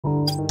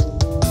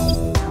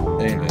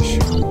English.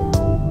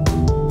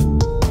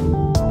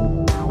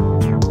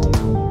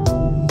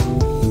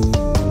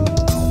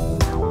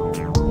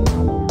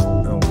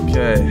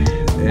 Okay.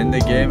 In the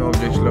game,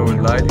 objects glow with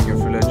light. You can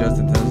fully adjust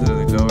the intensity of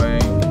the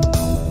glowing.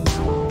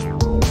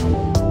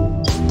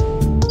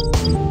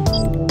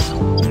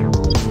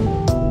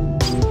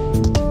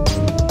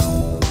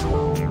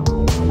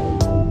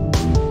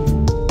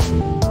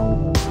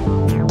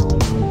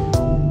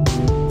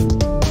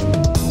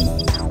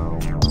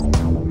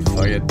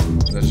 Fuck it.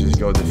 Let's just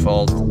go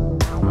default.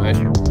 Right.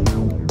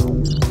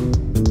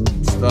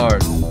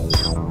 Start.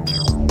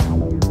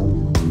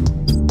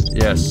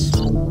 Yes.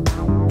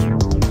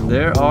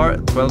 There are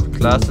 12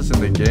 classes in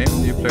the game.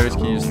 New players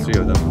can use 3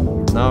 of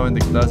them. Now in the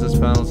classes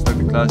panel, select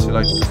the class you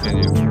like to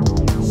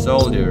continue.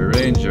 Soldier,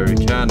 Ranger,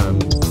 Cannon.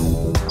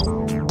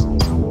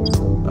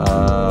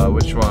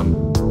 Which one?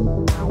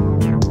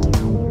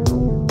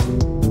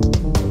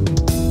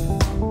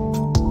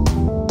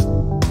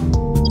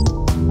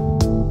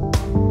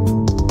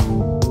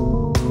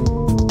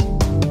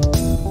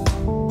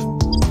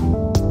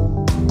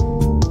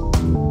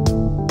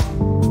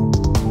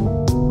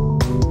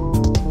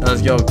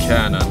 Let's go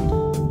Cannon.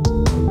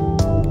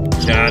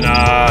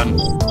 Cannon!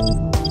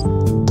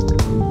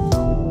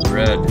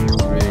 Red,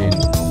 green.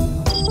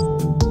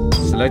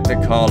 Select the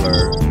color.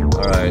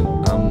 Alright,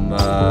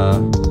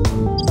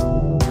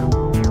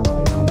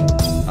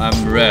 I'm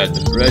red.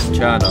 Red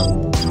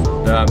cannon.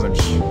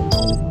 Damage.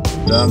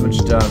 Damage.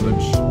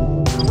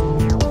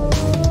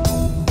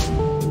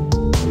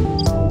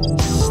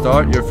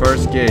 Start your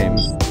first game.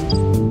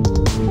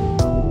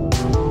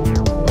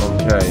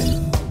 Okay.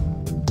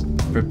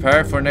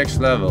 Prepare for next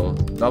level.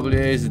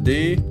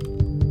 WASD.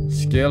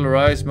 Skill,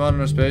 rise,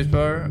 modern or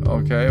spacebar.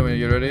 Okay, when you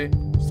get ready,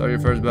 start your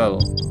first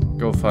battle.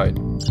 Go fight.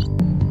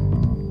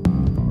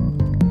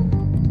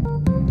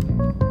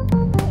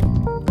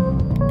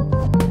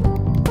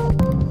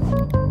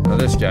 Now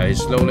this guy, he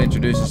slowly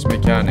introduces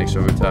mechanics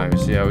over time. You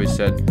see how he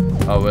said,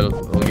 oh, we'll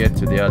get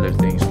to the other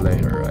things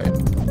later, right?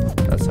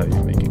 That's how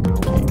you make a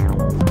good game.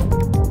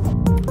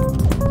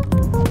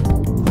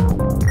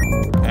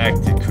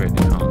 Active crit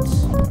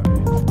enhance.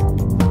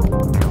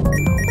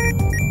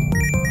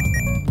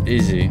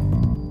 Easy.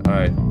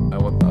 Alright, I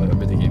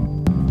beat the game.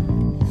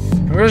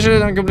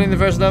 Congratulations on completing the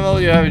first level.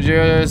 You have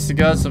just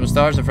got some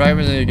stars and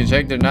fragments, and you can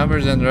check their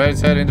numbers and the right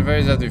side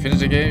interface after you finish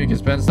the game. You can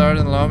spend stars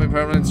and allow me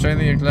permanently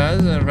strengthening your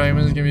class, and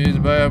fragments can be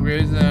used by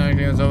upgrades and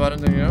clicking on the button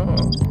to go.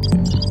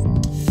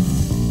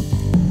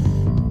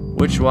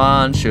 Which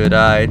one should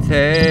I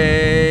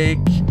take?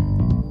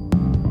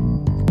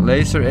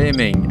 Laser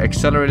aiming,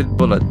 accelerated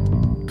bullet,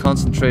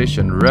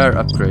 concentration, rare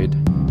upgrade.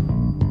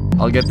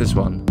 I'll get this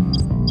one.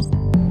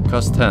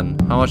 Cost 10.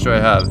 How much do I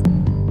have?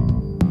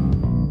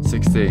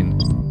 16.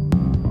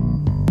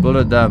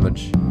 Bullet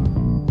damage.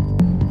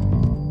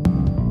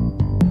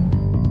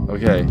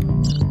 Okay.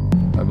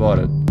 I bought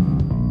it.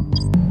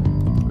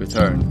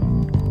 Return.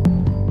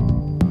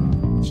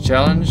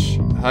 Challenge.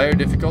 Higher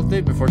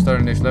difficulty before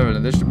starting next level. In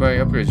addition to buying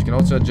upgrades, you can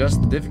also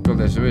adjust the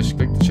difficulty as you wish.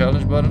 Click the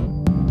challenge button.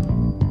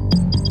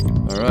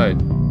 Alright.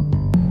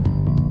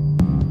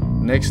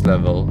 Next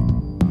level.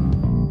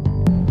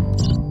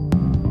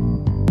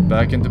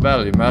 Back into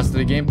battle. You master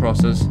the game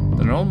process.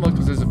 The normal mod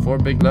consists of 4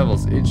 big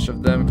levels. Each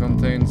of them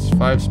contains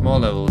 5 small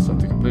levels.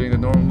 After completing the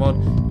normal mod,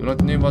 you will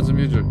unlock new mods in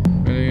the future.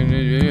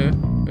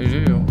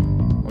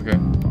 Okay.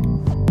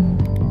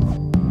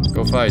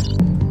 Go fight.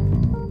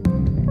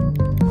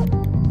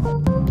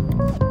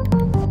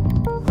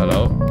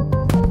 Hello?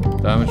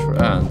 Damage for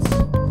ants.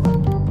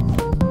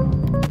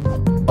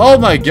 Oh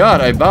my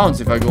god, I bounce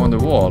if I go on the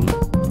wall.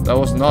 That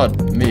was not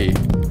me.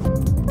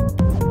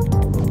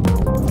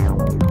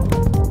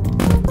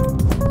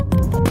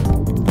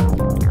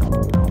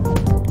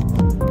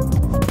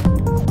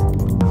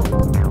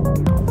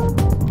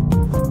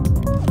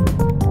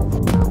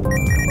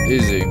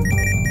 Easy.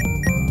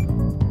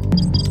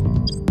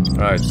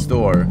 Alright,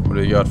 store. What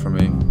do you got for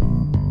me?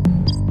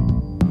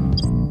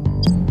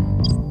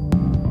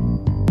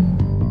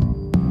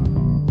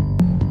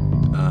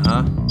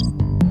 Uh-huh.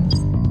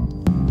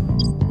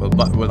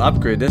 We'll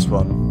upgrade this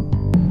one.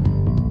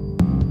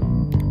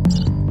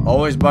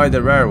 Always buy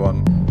the rare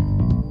one.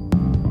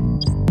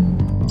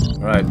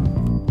 Alright.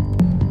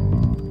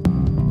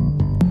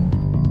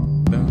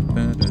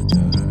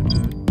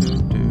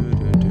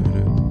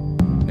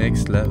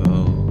 Next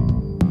level.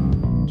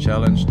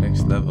 Challenge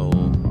next level.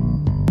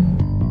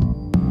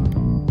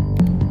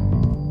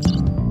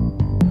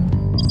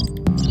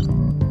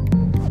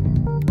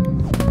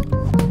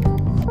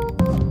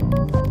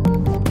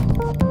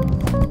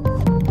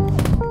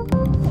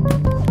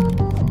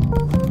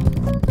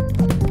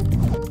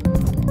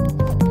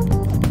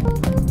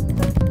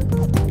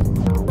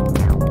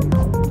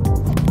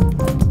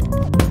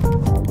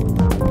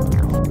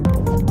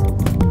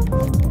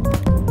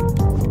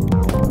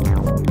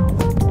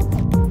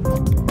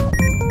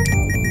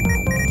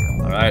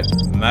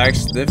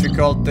 Max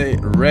difficulty,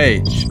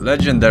 rage,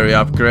 legendary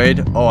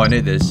upgrade. Oh, I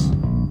need this.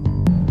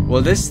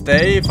 Will this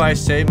stay if I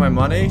save my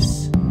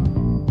monies?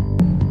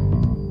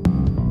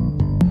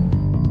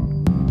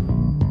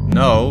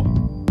 No.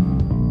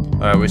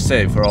 Alright, we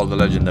save for all the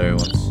legendary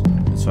ones.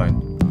 It's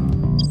fine.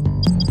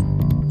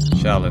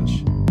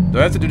 Challenge. Do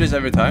I have to do this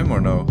every time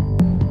or no?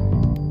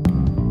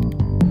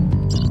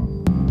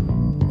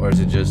 Or is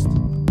it just...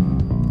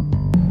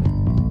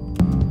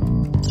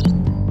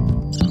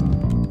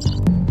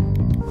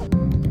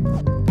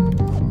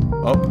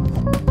 Oh.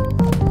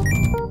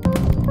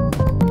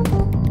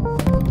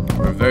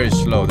 We're very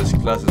slow. This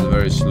class is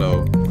very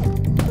slow.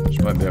 Which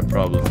might be a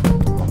problem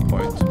at one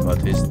point.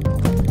 But he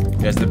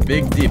has the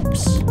big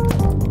dips.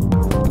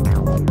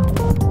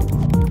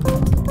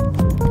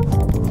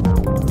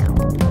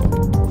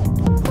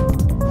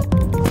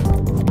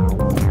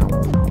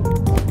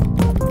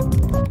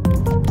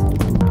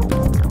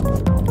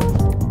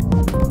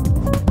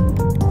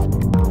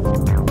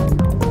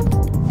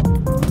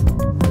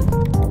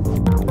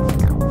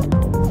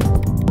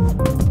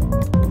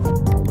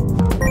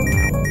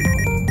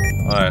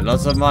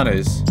 Lots of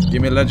monies.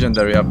 Give me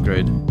legendary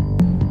upgrade.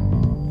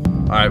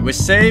 Alright, we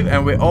save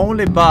and we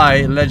only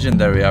buy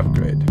legendary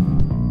upgrade.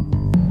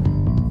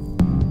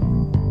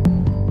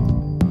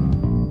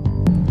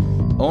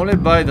 Only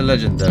buy the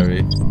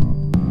legendary.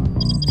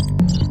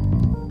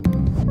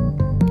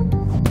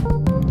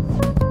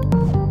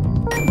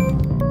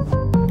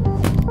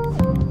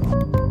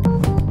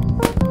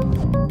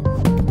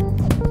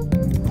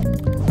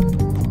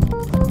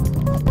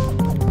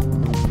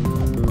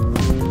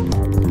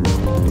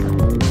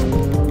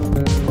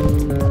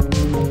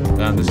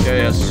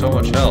 So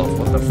much health.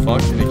 What the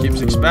fuck? And it keeps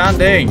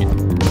expanding!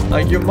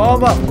 Like your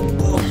mama!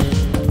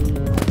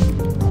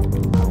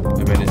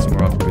 Maybe I need some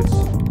more upgrades.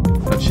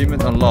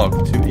 Achievement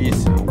unlocked. Too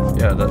easy.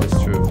 Yeah, that is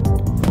true.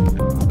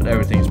 But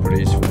everything is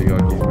pretty easy for the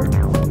God Keeper.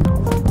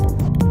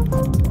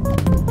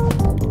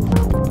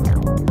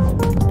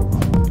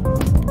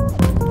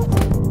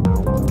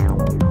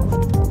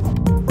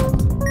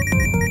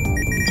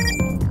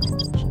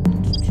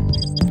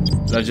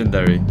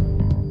 Legendary.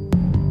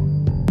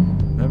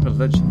 Never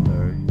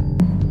legendary.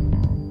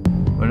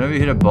 Whenever you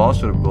hit a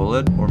boss with a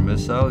bullet or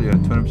missile, you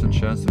have 20%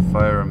 chance to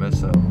fire a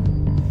missile.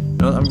 You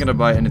know what? I'm gonna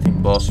buy anything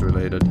boss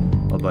related.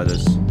 I'll buy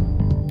this.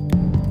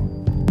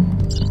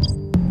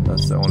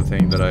 That's the only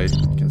thing that I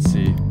can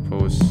see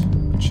pose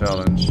a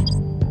challenge.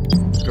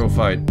 Go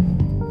fight.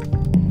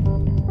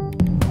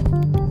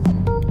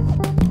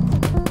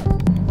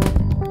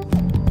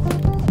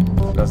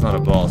 That's not a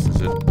boss,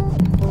 is it?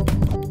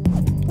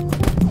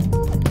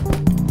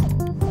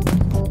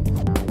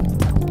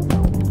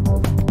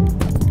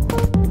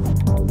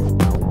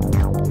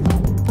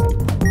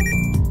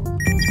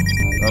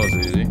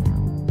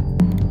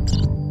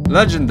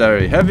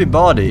 Legendary, heavy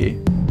body.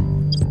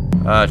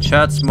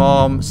 Chat's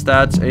mom,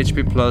 stats,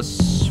 HP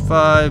plus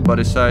 5,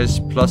 body size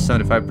plus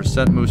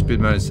 75%, move speed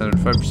minus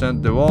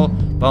 75%. The wall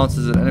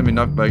bounces an enemy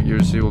knockback you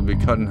receive will be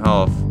cut in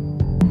half.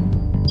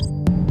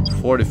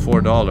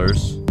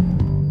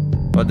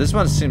 $44. But this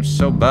one seems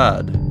so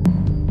bad.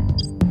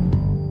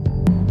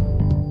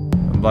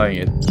 I'm buying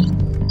it.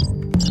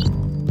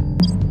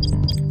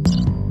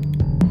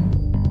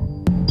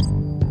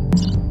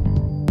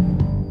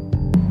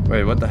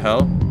 Wait, what the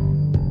hell?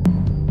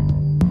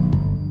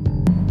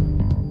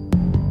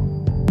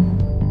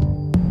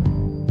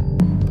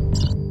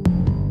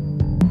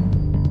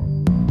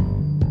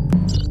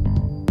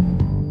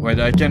 Wait,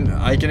 I can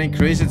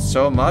increase it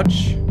so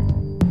much?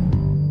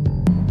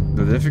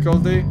 The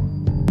difficulty?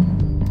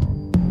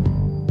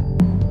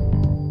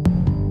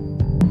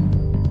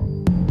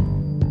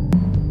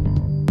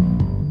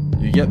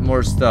 You get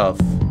more stuff,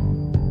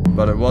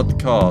 but at what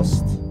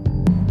cost?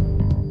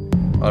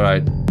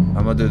 Alright,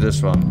 I'm gonna do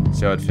this one.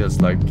 See how it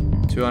feels like.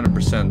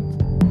 200%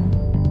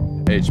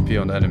 HP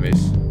on the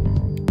enemies.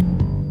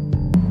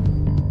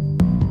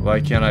 Why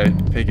can't I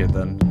pick it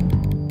then?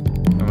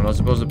 Am I not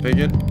supposed to pick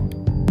it?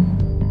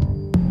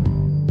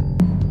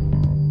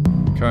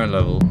 Current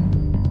level.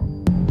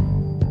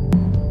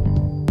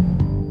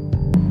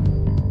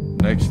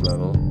 Next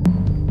level.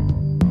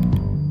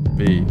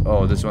 B.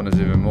 Oh, this one is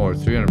even more.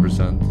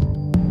 300%.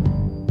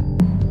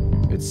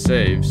 It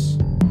saves.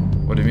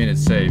 What do you mean it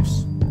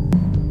saves?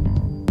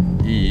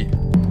 E.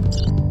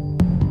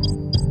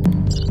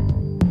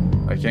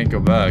 I can't go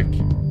back.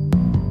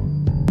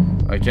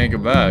 I can't go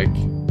back.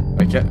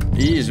 I can't.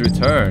 E is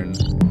return.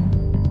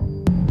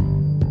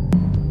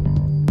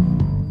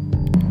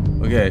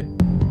 Okay.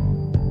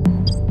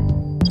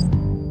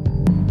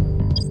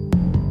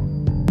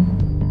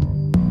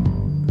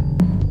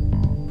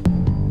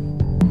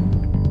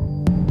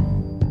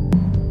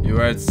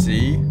 We're at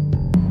C.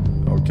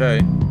 Okay,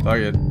 fuck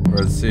it.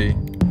 We're at C.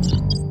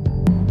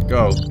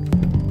 Go.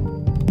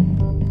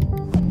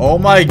 Oh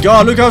my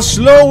god, look how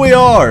slow we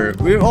are!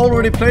 We've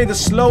already played the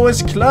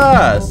slowest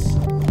class!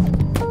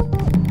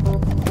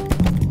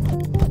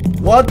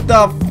 What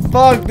the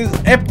fuck? This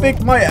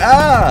epic my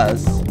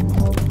ass!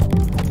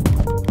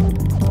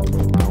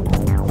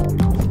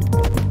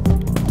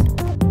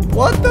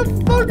 What the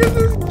fuck is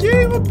this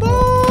game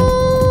about?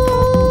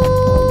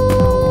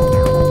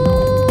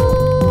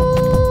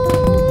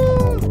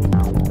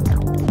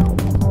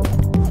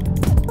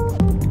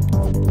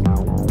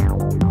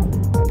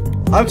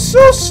 I'm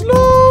so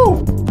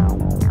slow!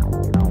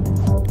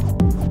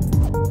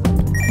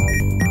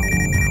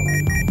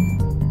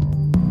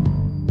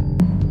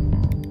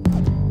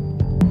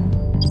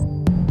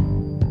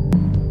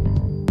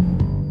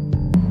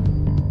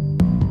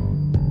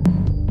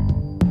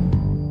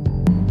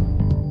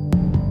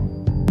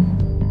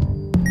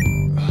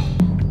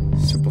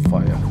 Super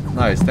fire.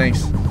 Nice,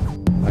 thanks.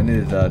 I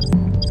needed that.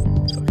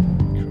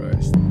 Fucking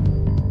Christ.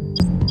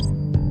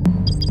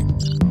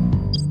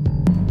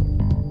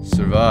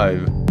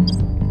 Survive.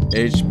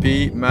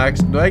 HP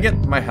max. Do I get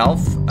my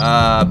health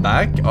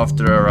back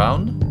after a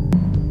round?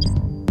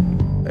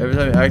 Every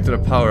time you activate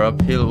a power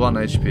up, heal 1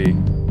 HP.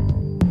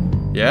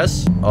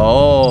 Yes?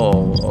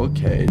 Oh,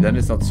 okay. Then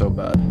it's not so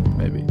bad.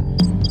 Maybe.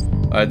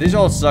 Alright, these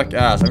all suck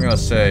ass. I'm gonna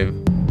save.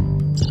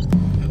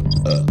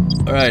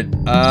 Alright.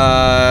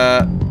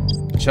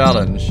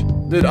 Challenge.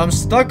 Dude, I'm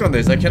stuck on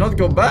this. I cannot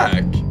go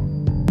back.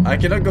 I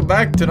cannot go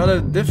back to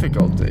another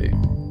difficulty.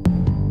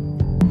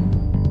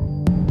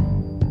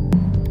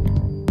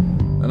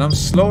 And I'm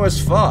slow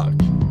as fuck.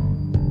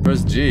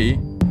 Press G.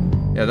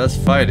 Yeah, that's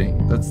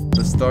fighting. That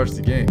starts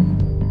the game.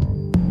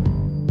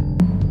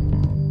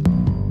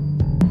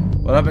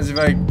 What happens if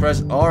I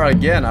press R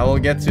again? I will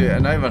get to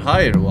an even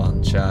higher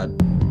one, Chad.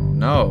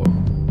 No.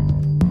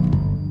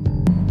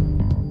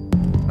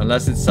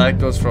 Unless it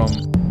cycles from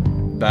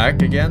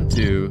back again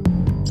to...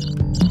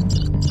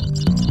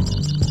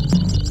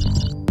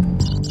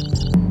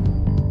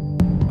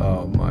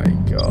 Oh my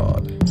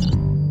god.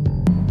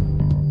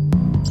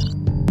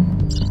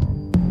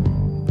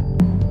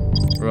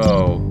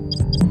 Bro.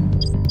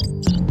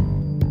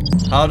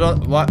 How do...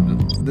 What?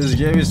 This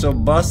game is so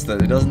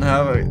busted. It doesn't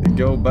have a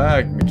go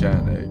back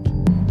mechanic.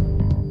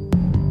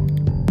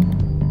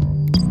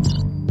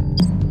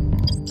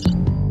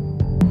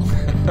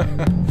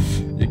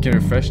 You can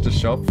refresh the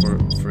shop for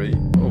free.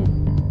 Oh.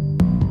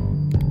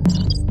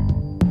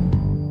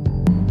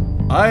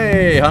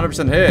 Aye,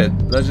 100% hit.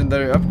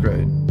 Legendary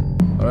upgrade.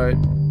 Alright,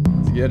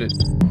 let's get it.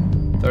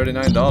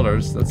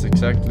 $39. That's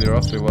exactly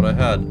roughly what I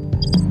had.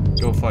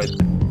 Go fight.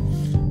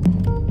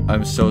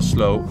 I'm so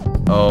slow.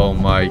 Oh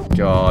my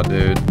god,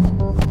 dude.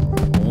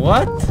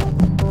 What?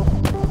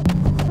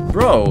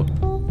 Bro,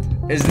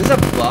 is this a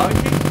bug?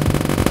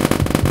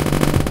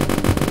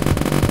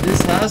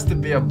 This has to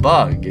be a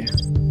bug,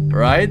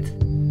 right?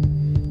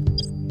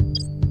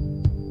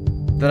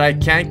 That I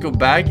can't go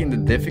back in the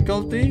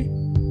difficulty?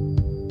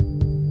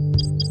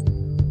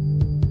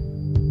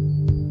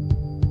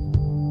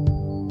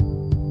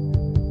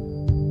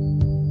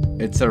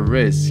 It's a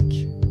risk.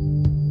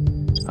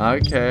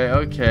 Okay,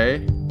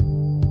 okay.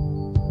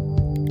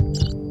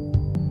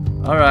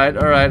 Alright. Do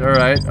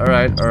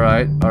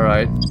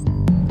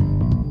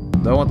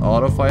I want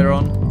auto fire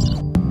on?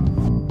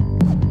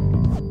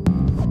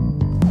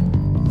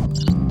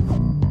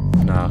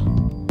 No.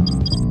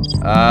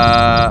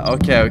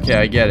 Okay,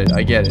 I get it. Alright,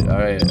 I get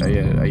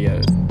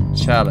it.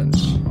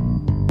 Challenge.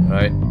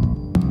 Alright.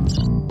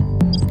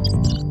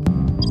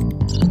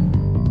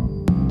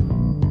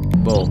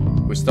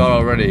 Boom. We start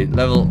already.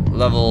 Level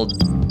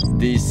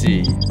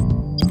DC.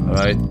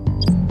 Alright.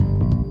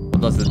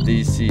 What does the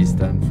DC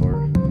stand for?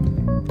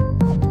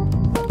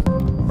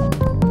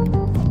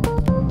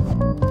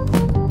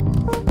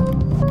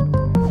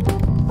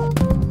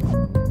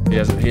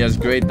 He has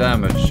great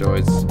damage, so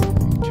it's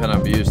can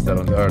abuse that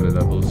on the early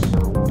levels.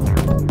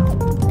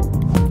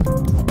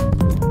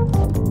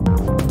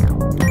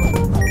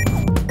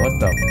 What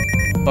the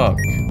fuck?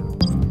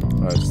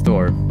 Alright,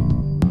 store.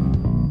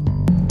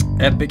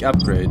 Epic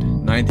upgrade,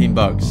 19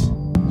 bucks.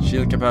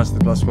 Shield capacity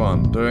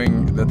 +1.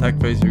 During the attack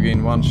phase, you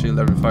gain 1 shield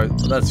every 5.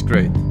 Oh, that's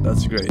great.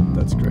 That's great.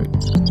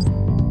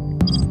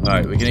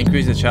 Alright, we can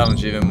increase the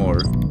challenge even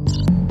more.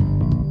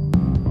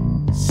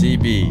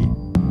 CB.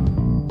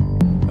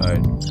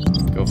 Alright,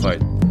 go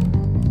fight.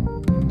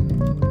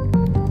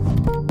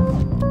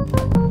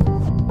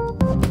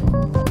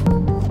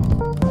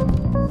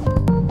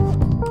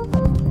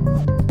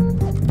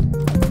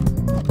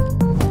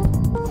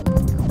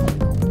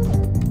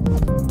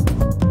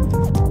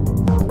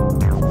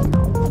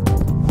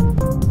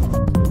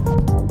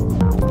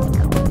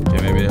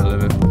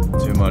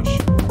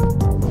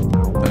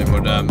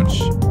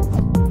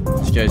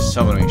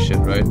 Summoning shit,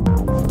 right?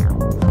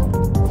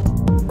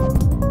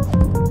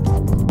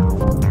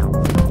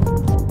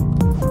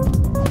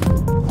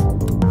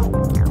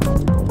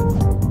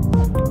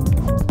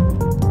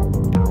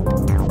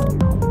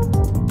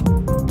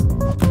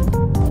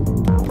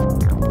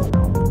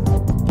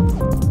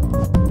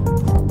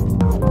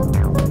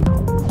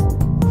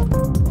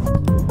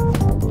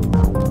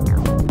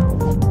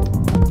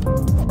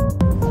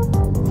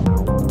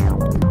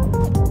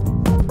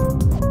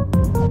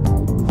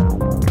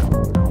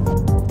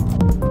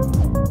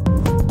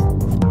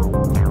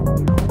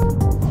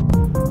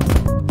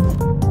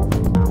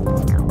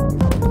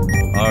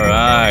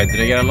 Did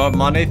I get a lot of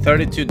money?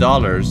 $32.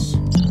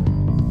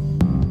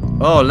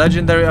 Oh,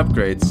 legendary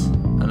upgrades.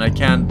 And I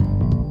can't...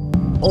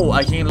 Oh,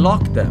 I can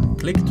lock them.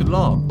 Click to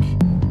lock.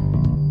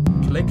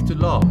 Click to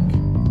lock.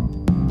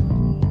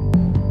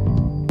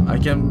 I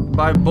can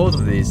buy both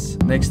of these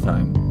next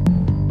time.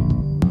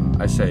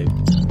 I saved.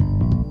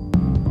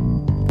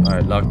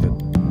 Alright, locked it.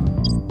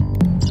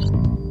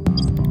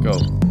 Go.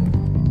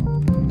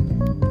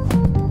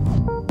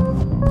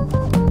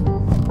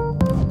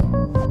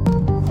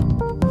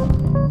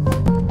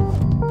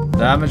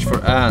 Damage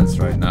for ants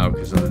right now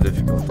because of the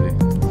difficulty.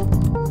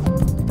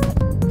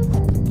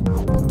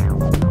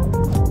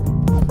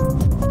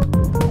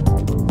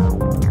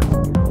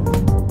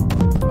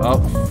 Oh,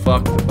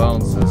 fuck the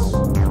bounces.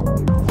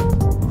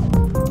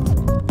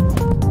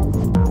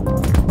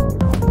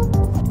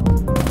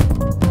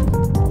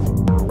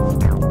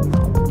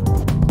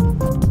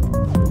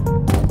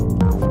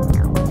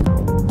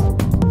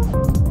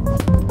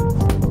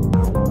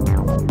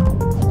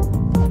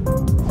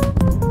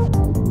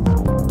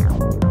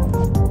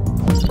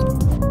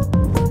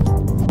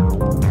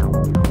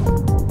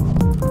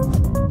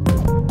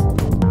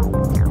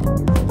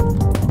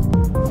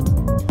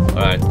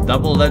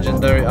 Double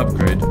legendary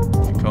upgrade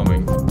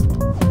incoming.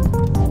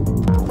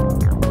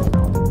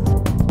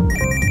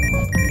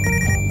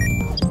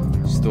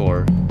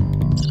 Store.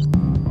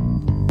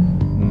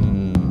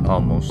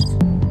 Almost.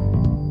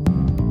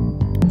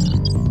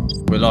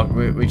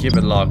 We keep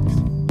it locked.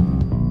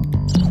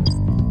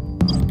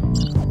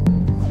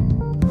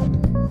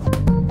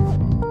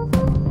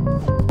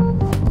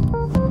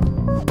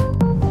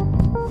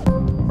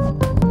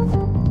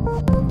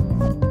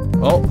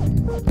 Oh.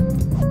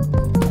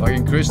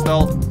 Fucking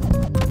crystal.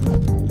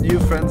 New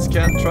friends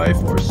can't try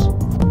force.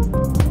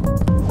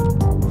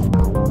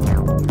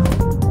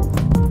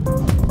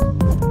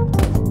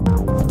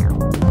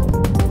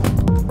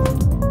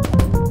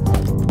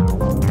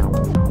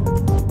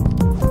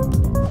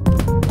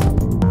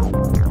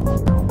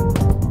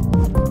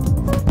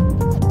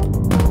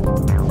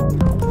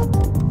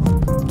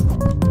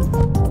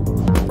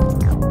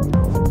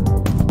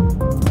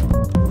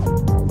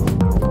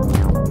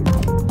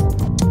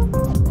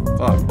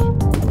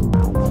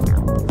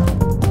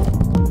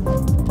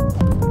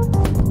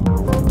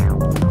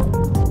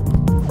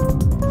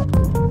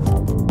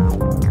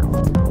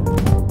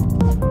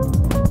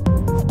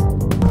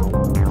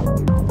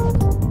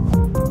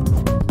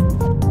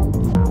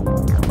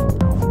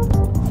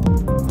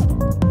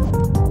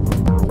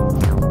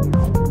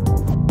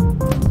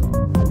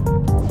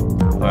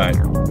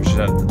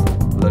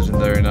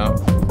 Legendary now.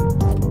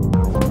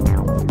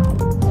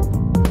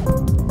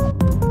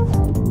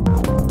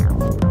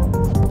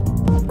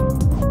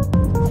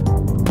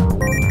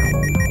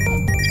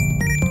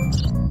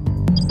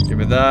 Give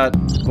me that.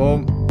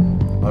 Boom.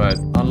 Alright,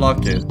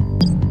 unlock it.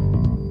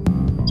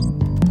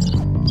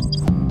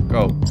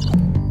 Go.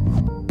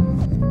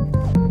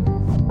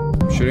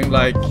 Shooting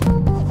like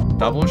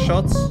double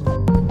shots?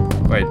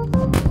 Wait,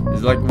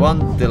 it's like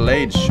one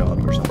delayed shot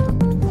or something.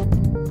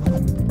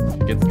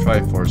 Get the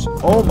Triforce.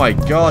 Oh my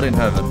god in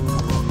heaven.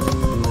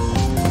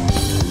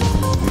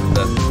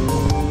 Then.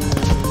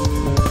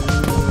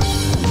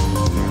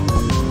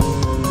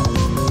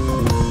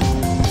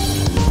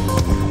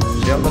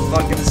 Kill the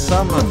fucking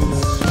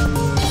summons.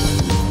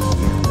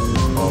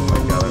 Oh my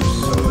god, I'm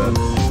so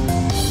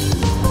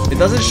dead. It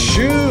doesn't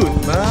shoot,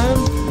 man.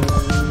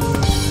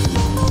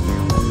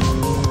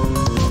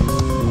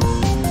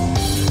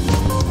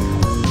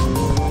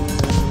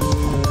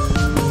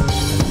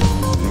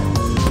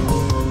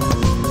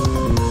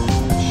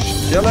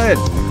 Kill it!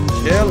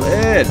 Kill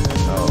it!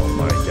 Oh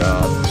my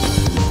god.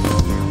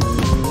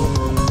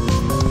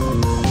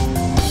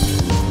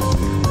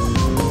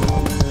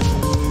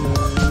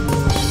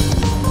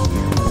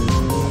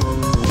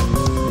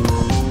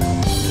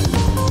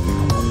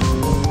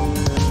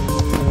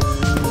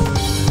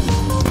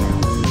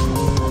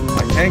 I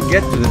can't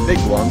get to the big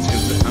ones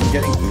because I'm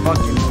getting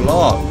fucking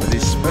blocked by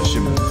these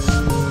specimens.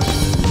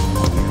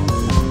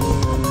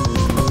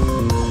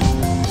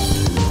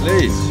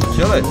 Please,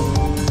 kill it!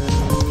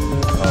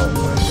 Oh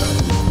my god.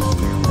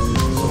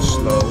 So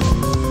slow.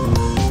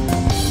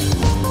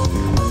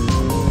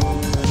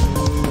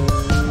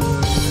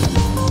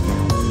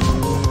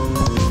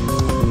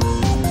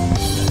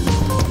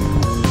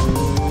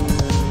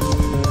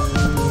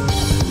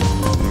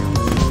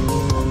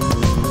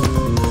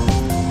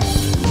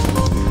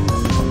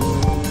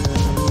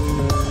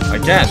 I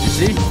can't, you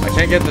see? I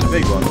can't get to the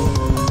big one.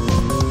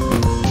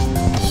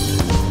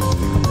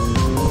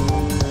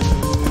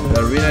 The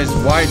arena is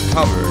wide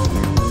covered.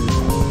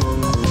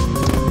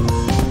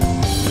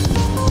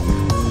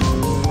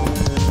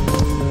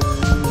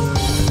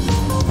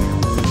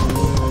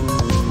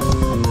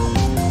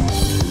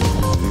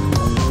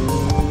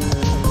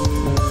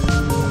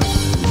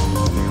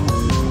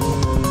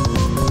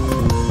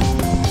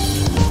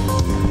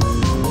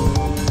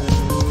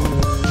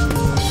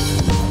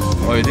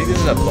 Oh, you think this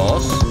is a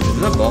boss? Is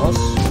it a boss?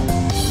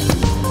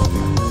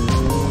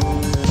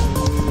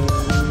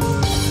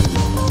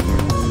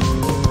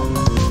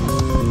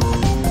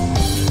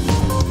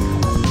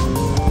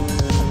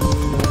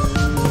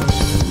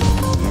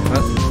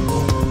 What?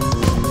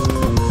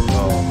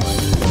 Oh my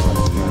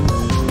god.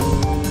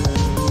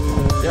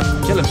 Yeah,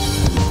 kill him.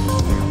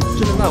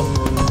 Kill him now.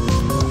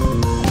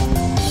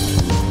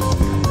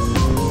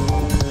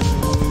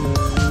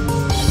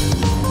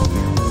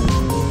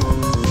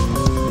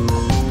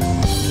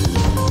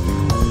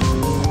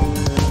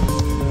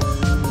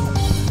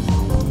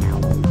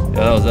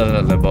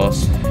 was that,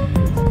 boss?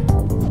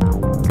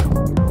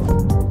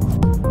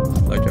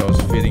 Like I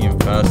was feeding him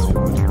fast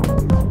food.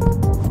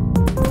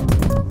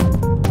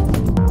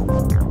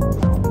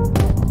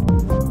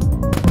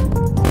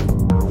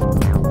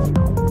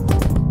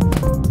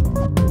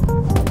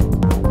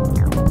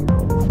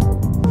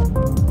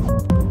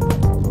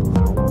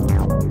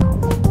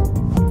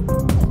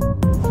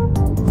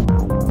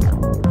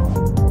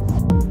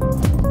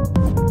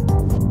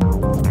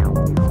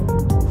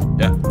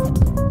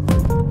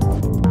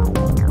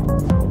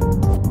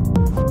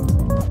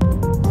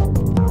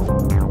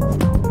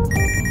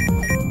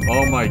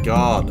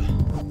 God.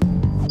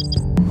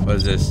 What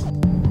is this?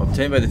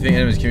 Obtained by defeating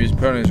enemies can use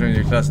permanently during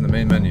your class in the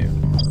main menu.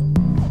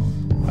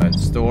 Alright,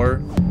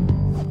 store.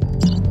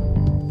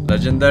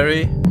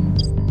 Legendary.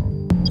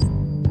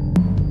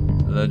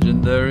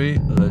 Legendary,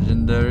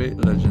 legendary,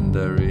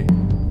 legendary.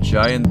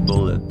 Giant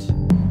bullet.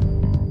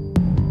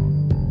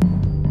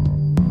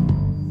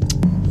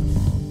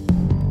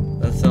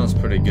 That sounds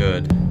pretty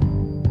good.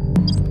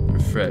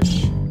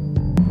 Refresh.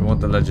 We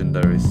want the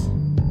legendaries.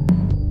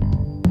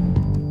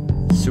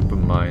 Super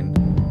mine.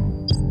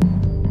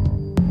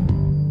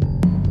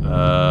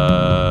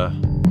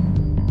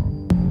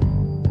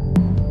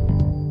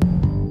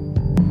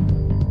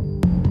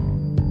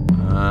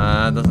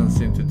 Doesn't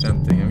seem too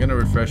tempting. I'm gonna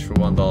refresh for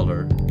 $1.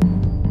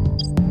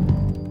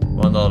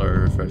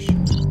 $1 refresh.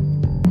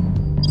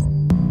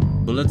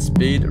 Bullet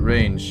speed,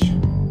 range.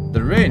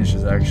 The range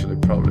is actually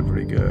probably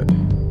pretty good.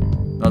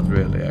 Not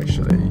really,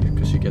 actually,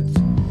 because you get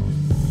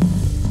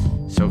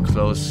so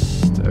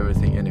close to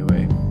everything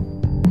anyway.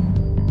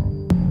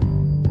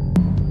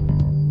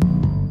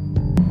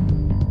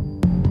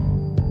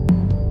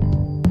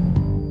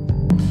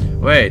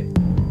 Wait.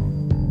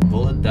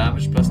 Bullet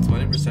damage plus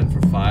 20%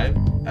 for 5?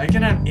 I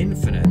can have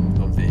infinite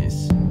of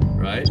these,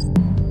 right?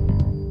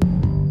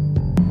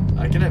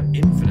 I can have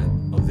infinite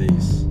of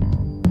these.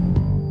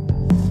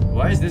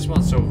 Why is this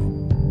one so...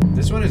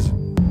 This one is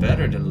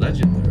better than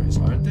legendaries,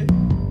 aren't they?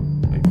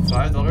 Like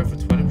 $5 for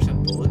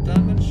 20% bullet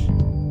damage?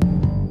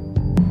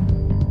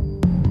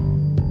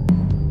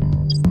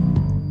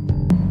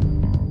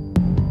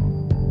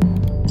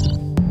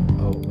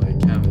 Oh, my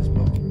cam is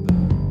blocking the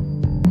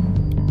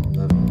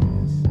level,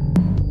 yes.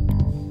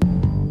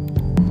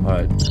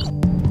 Alright.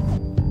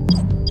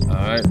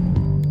 Alright.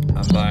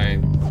 I'm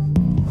buying.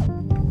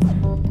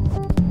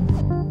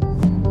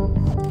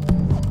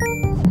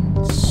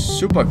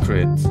 Super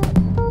crit.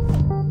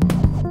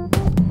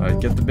 Alright,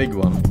 get the big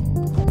one.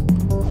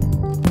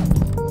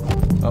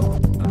 Oh,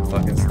 I'm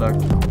fucking stuck.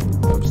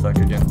 I'm stuck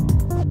again.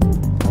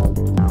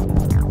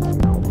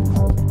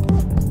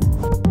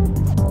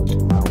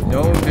 You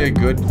know what would be a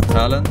good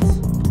talent?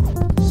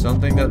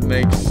 Something that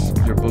makes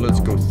your bullets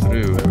go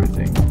through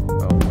everything.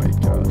 Oh my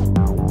god.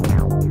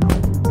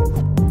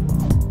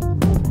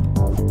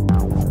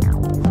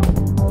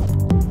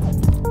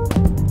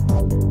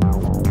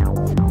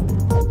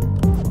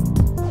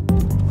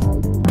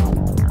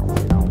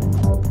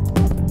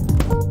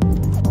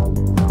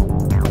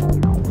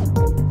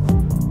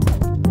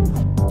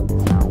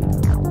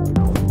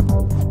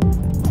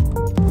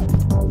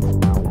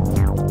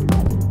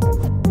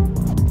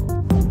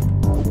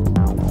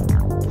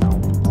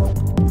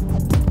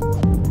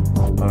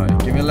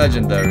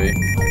 Legendary.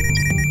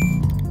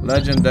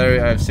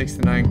 Legendary, I have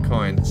 69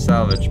 coin.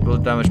 Salvage,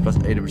 bullet damage plus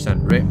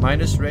 80%.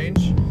 Minus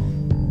range.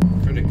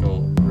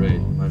 Critical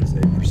rate, minus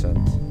 8%.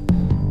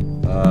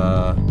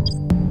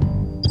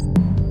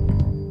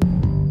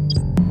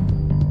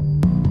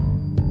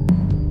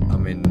 I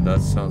mean,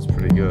 that sounds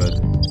pretty good.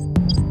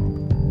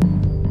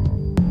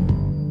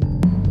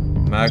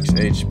 Max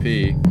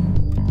HP.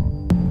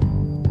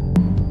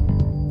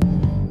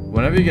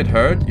 Whenever you get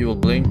hurt, you will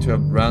blink to a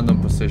random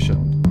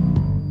position.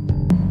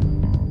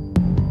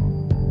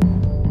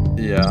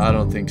 Yeah, I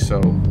don't think so.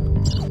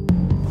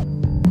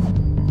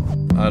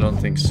 I don't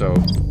think so.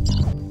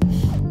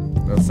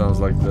 That sounds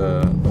like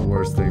the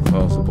worst thing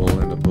possible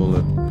in the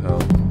bullet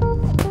hell.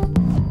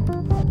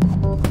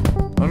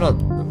 Well, not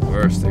the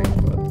worst thing,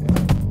 but yeah.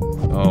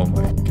 Oh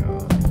my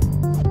god.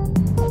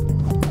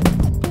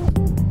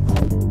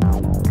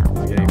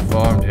 I'm getting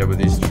farmed here with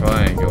these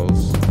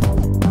triangles.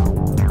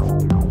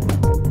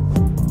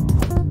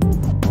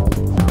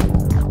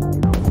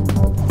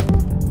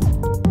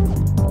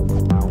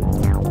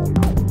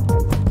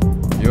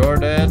 You're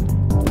dead,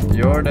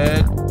 you're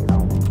dead,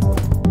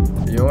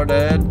 you're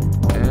dead,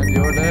 and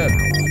you're dead.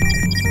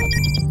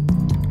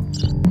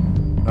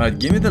 Alright,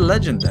 give me the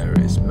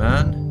legendaries,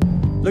 man.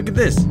 Look at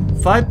this.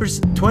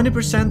 5%,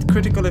 20%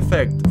 critical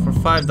effect for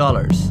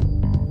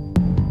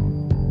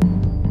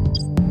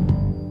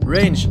 $5.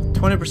 Range,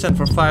 20%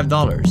 for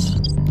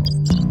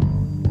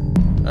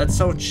 $5. That's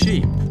so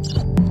cheap.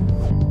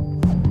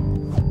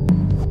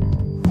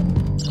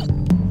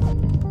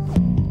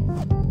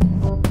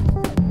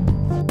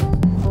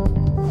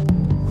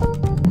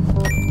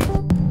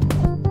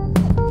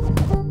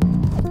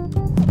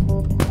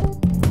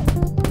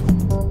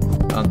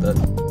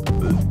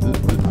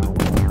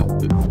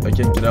 I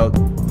can't get out.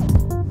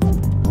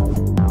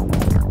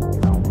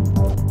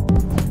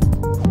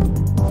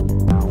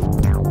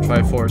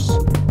 by force.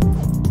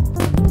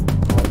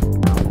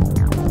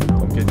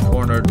 Don't get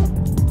cornered.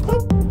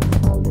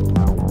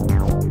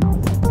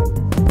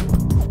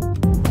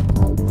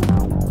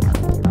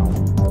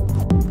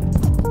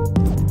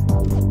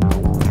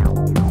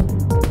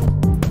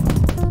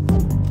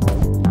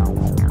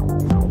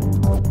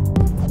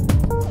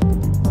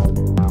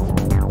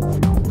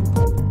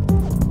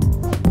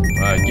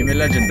 Alright, give me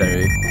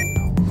legendary.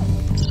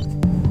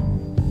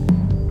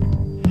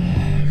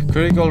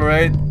 Critical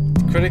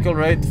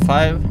rate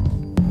 5.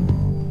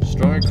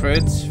 Stronger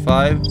crits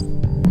 5.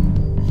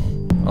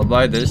 I'll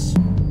buy this.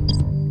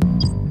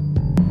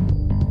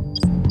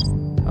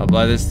 I'll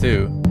buy this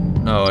too.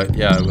 No,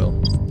 yeah, I will.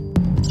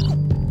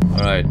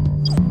 Alright.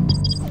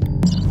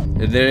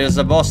 There is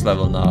a boss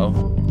level now.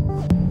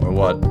 Or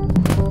what?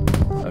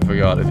 I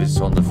forgot if it's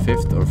on the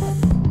 5th or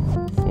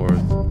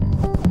 4th.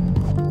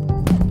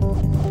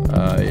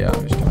 Yeah,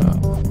 I'm just gonna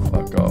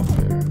fuck off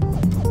here.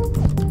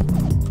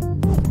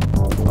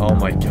 Oh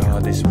my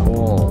god, this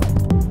wall.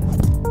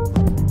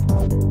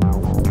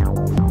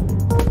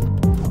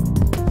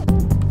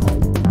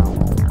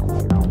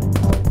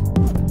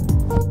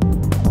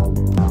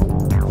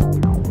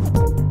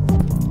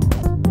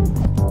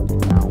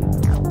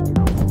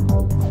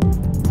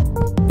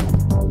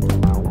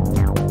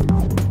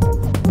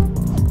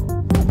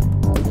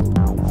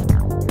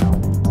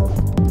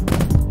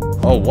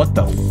 Oh, what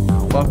the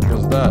fuck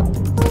was that?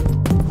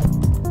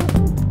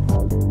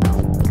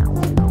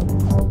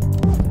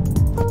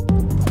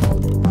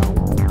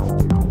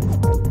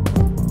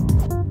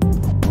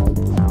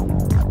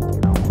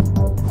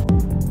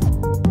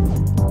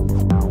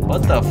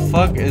 What the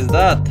fuck is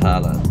that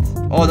talent?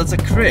 Oh, that's a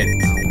crit.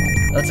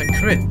 That's a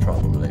crit,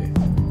 probably.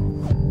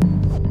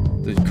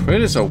 The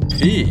crit is OP.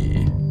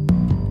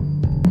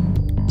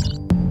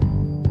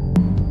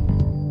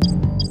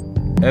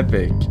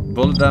 Epic.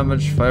 Bullet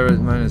damage, fire rate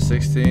minus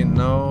 16.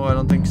 No, I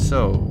don't think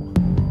so.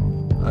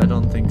 I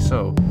don't think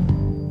so.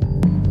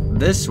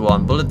 This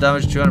one, bullet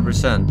damage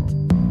 200%.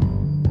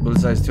 Bullet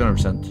size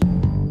 200%.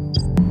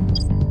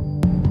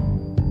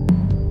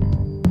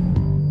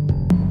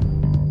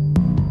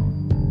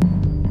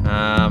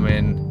 I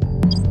mean,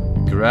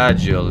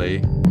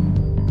 gradually.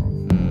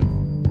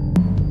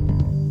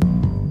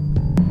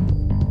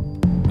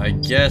 I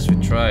guess we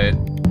try it.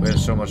 We have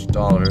so much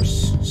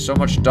dollars. So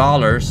much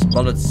dollars.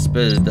 Bullet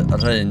speed,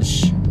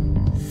 range.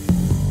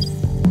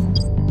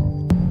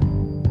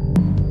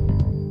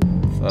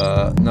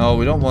 No,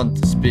 we don't want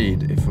the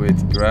speed if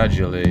it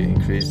gradually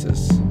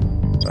increases.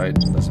 Right?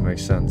 Doesn't make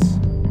sense.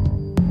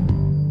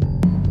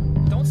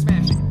 Don't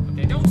smash it.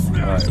 Okay, don't smash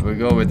it. Alright, we'll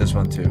go with this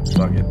one too.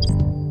 Fuck it.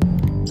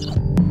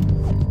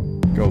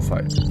 Go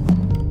fight.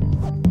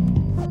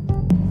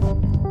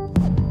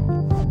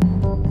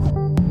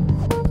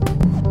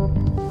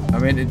 I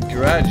mean, it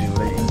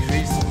gradually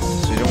increases,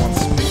 so you don't want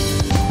speed.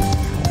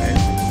 Okay.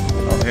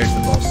 Oh, here's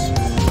the boss.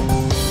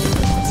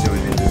 Let's see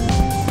what you do.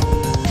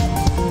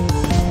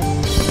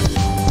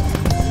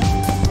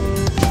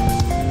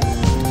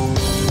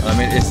 I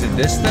mean, is it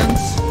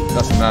distance?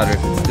 Doesn't matter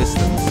if it's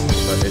distance,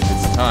 but if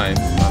it's time,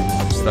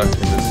 I'm stuck in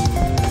this.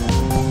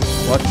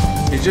 What?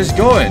 He's just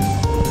going.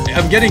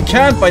 I'm getting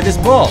camped by this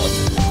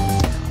boss.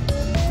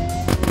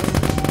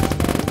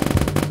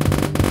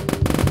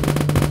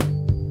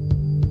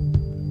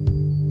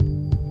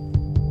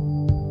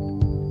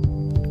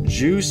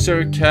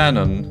 Juicer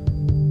Cannon.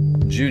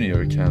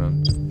 Junior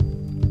Cannon.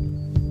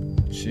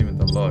 Achievement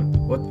unlocked.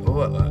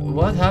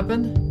 What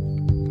happened?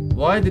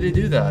 Why did he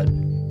do that?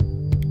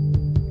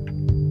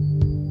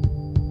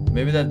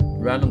 Maybe that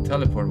random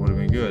teleport would have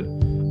been good.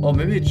 Oh,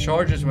 maybe it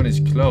charges when it's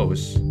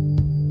close.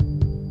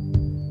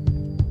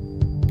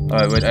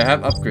 Alright, wait, I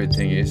have upgrade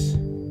thingies.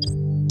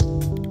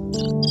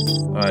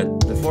 Alright,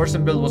 the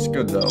Forsen build was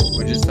good though.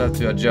 We just have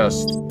to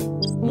adjust.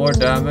 More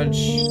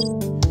damage.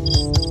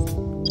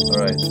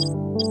 Alright.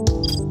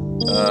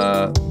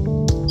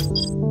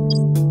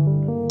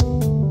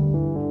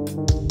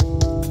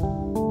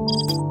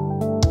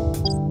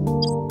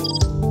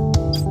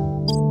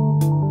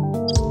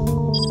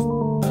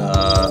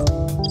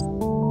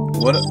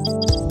 What?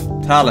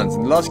 Talents.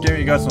 In the last game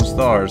you got some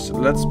stars.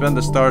 Let's spend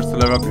the stars to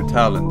level up your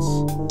talents,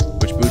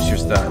 which boosts your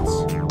stats.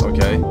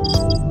 Okay.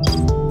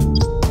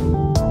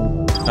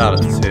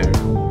 Talents here.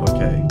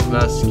 Okay.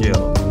 Class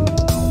skill.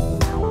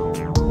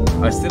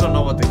 I still don't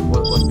know what the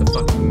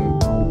fucking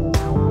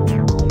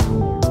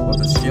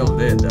skill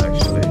did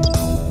actually.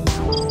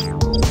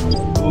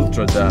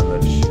 Ultra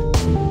damage.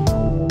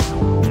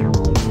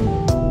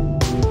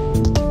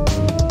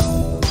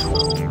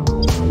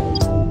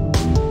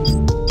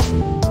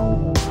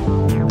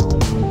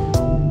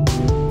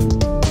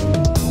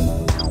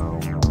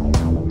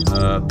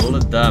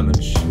 Bullet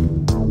damage.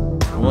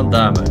 1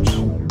 damage.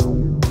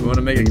 We want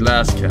to make a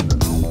glass cannon.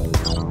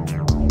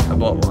 I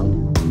bought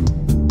one.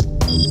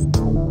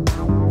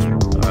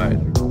 Alright.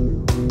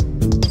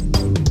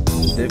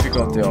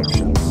 Difficulty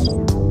options.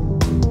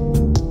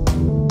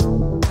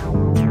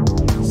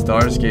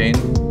 Stars gain.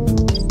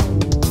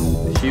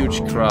 A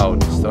huge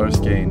crowd. Stars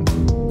gain.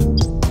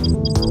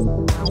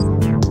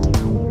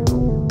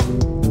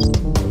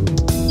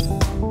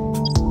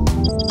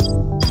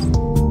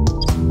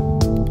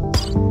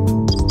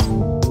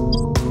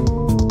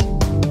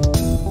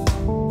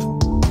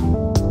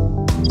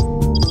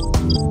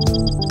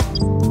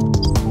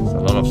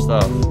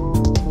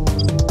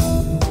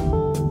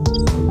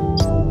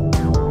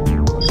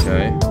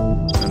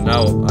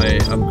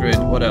 Okay, upgrade.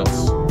 What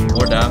else?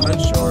 More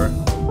damage or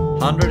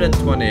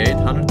 128,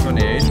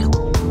 128.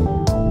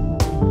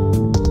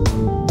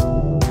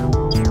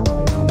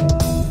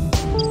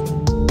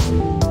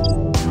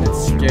 It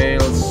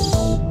scales.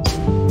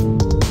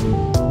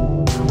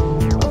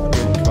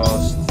 Upgrade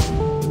cost.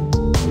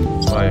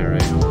 Fire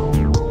rate.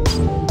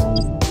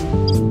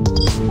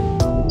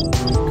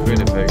 Crit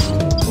effect.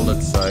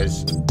 Bullet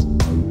size.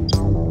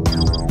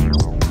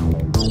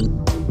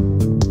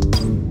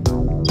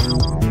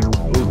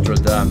 Ultra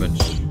damage.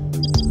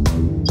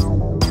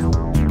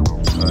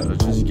 Alright,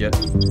 let's just get.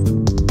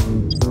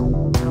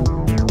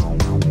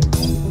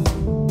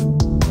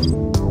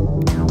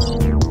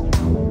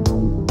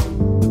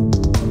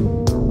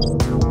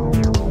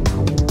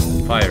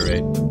 Fire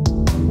rate.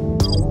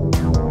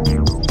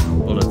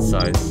 Bullet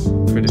size.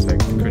 Crit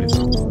effect. Crit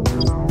effect.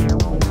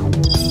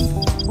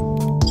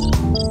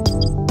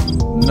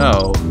 No.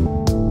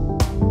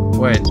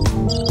 Wait.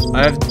 I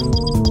have.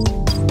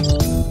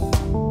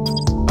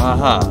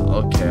 Aha.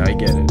 Okay, I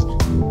get it.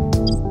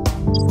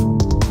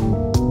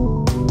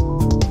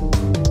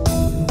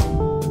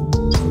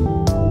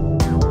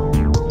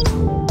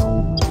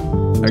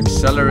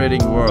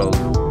 Accelerating world.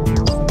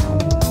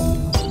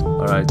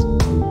 Alright.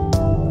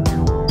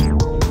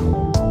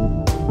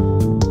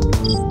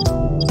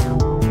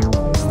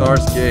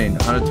 Stars gain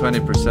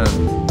 120%.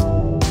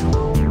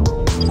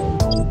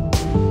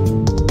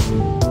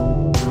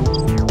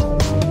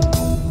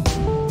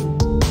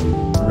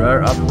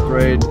 Rare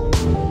upgrade.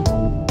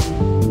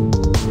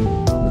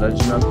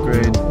 Legend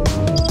upgrade.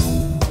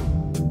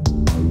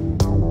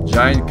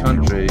 Giant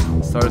country.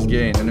 Stars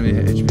gain. Enemy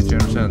HP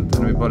 300%.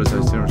 Enemy body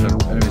size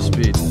 300%. Enemy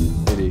speed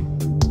 80.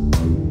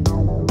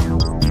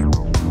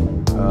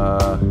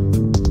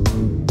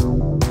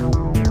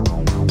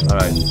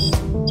 Alright.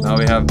 Now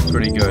we have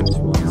pretty good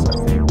ones, I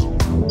think.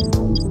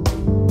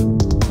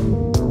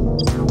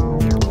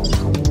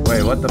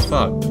 Wait, what the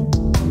fuck?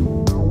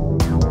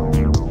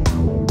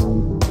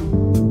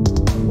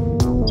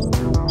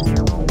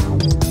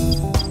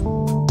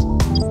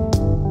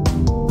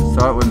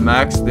 Start with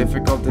max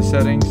difficulty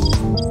settings.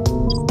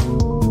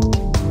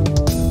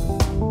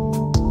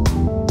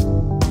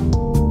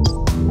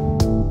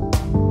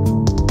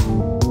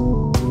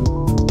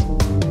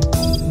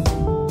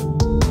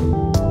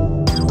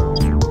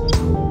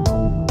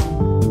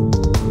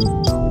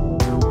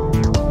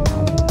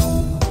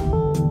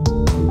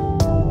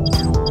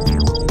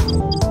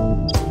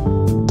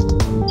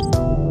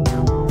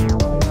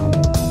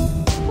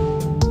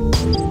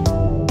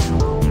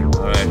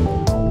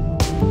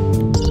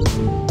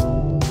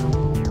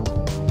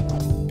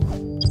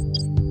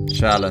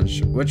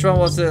 Challenge. Which one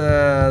was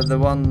the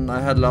one I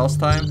had last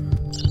time?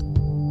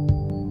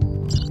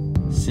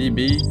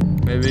 CB,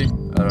 maybe?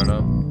 I don't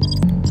know.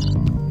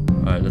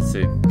 Alright, let's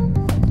see.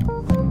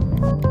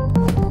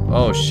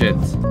 Oh shit.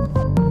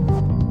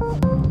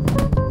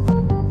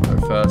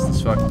 We're fast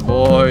as fuck,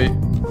 boy.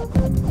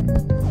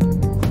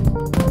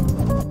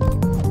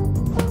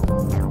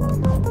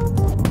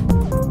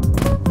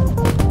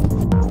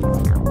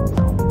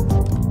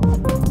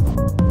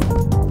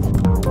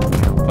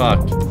 Fuck.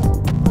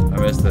 I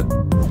missed it.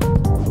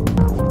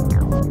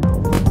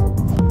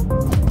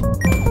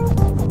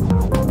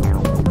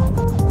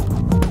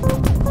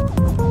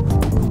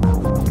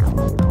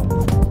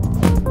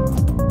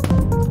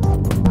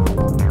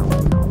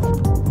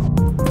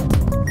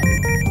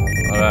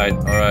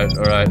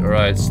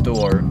 Alright,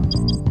 store.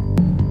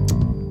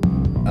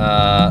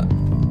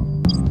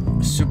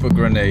 Super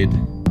grenade.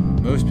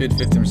 Move speed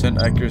 15%,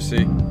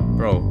 accuracy.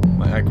 Bro,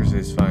 my accuracy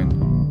is fine.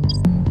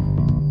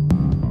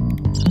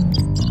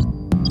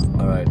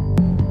 Alright.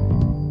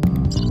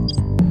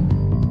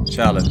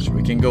 Challenge.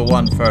 We can go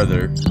one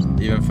further.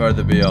 Even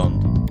further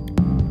beyond.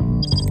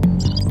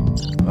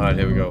 Alright,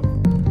 here we go.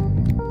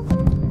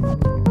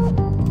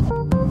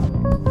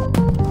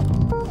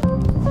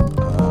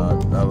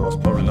 That was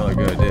probably not a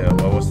good idea.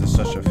 Why was there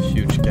such a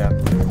huge gap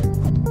there?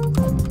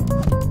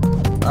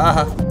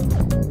 Ah!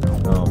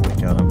 Oh my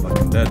god, I'm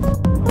fucking dead.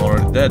 I'm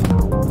already dead.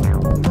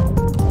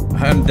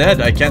 I'm dead,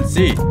 I can't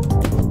see.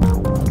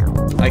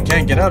 I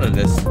can't get out of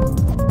this.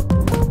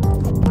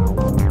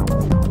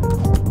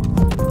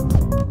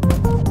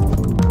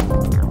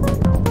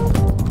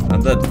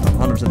 I'm dead. I'm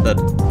 100% dead.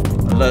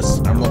 Unless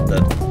I'm not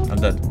dead. I'm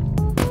dead.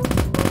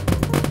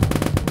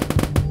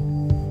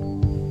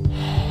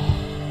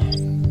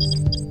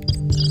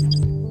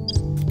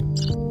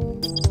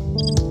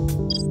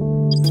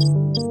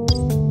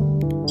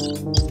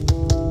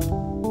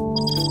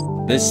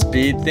 This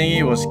speed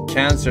thingy was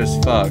cancer as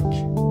fuck.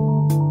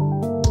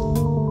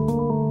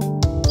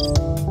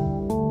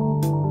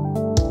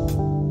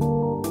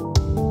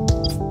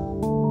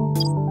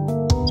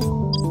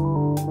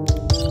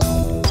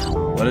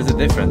 What is the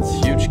difference?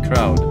 Huge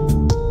crowd.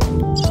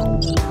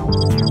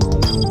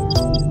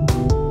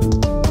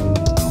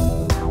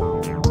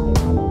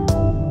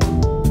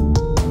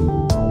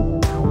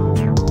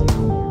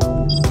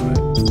 Right.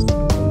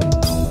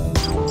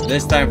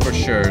 This time for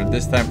sure.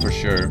 This time for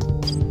sure.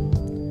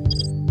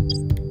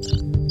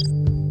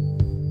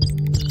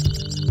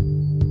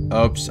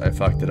 Oops, I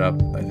fucked it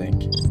up, I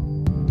think.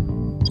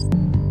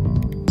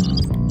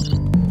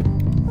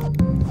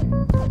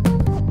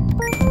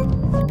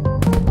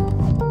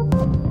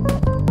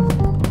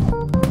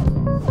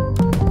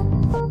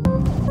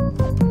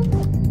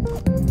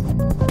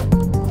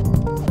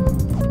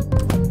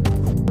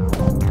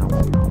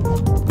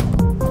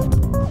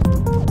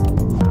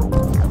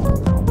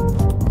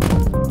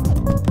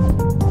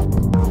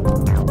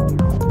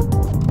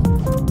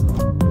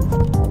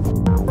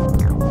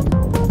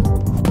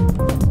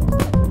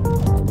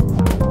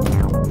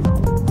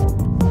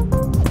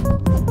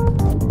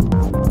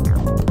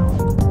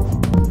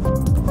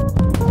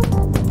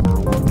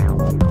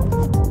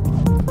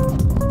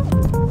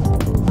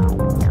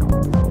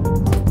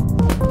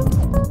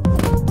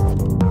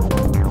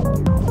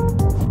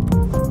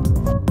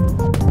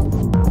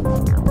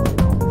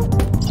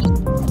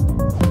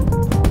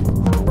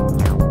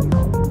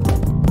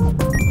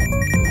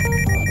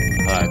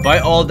 Buy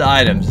all the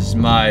items is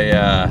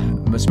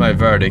my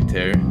verdict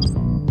here.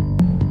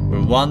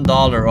 We're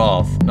 $1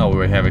 off. No,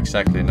 we have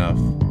exactly enough.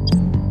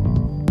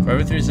 For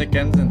every 3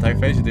 seconds in attack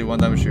phase, you do 1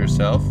 damage to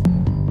yourself.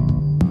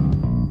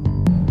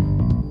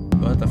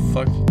 What the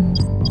fuck?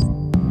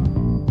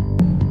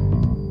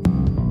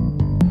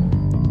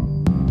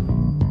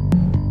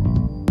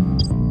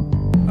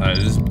 Alright,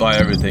 just buy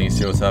everything and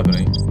see what's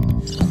happening.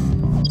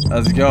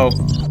 Let's go.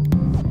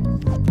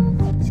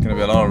 It's gonna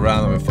be a lot of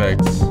random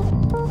effects.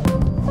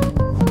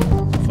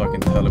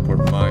 Fucking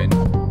teleport mine.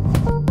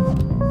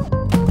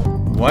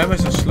 Why am I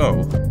so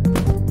slow?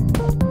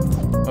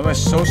 Why am I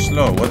so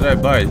slow? What did I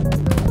buy?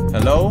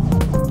 Hello?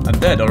 I'm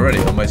dead already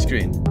on my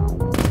screen.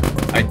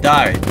 I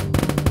died.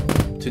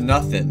 To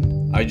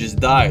nothing. I just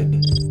died.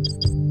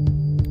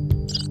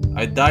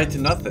 I died to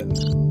nothing.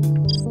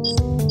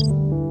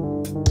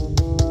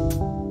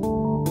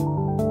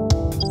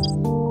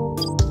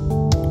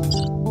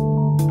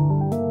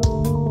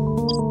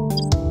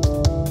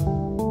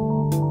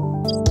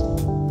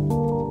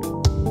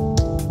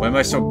 Why am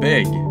I so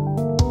big?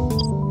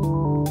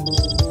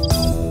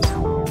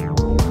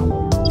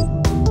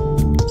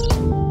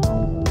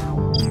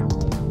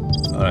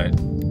 Alright.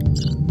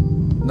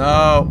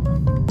 No!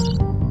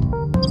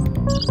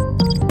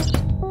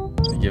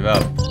 I give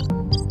up.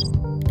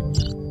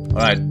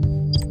 Alright.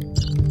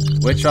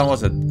 Which one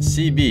was it?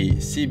 CB.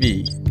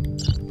 CB.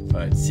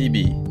 Alright,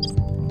 CB.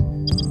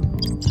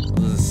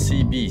 What does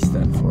CB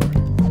stand for?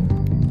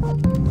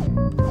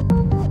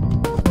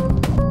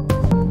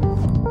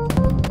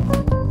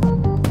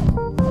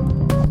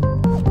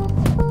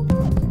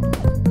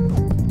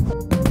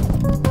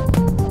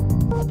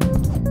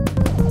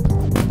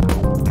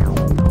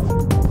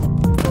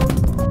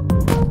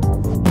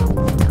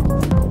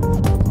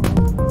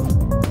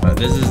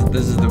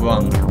 This is the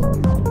one.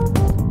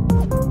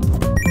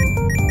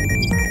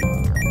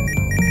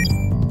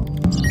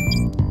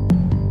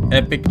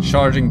 Epic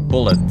charging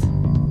bullet.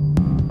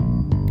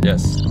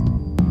 Yes.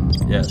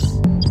 Yes.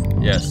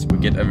 Yes, we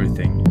get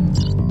everything.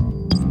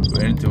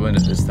 We're in to win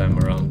it this time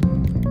around.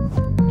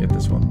 Get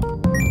this one.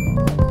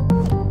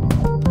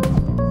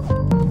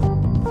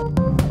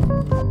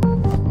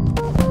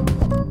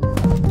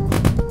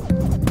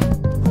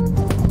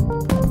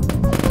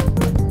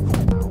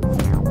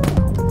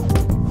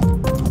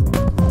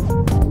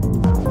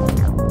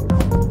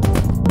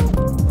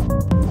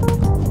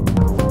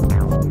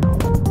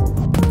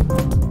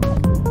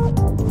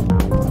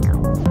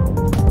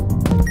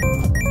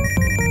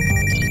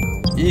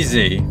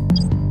 Easy.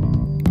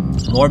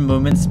 More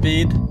movement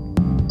speed,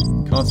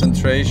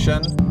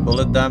 concentration,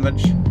 bullet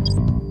damage.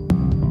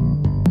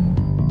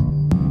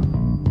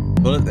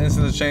 Bullet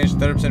instantly change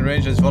 30%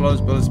 range as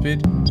follows. Bullet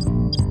speed.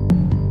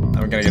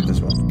 I'm gonna get this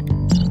one.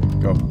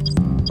 Go.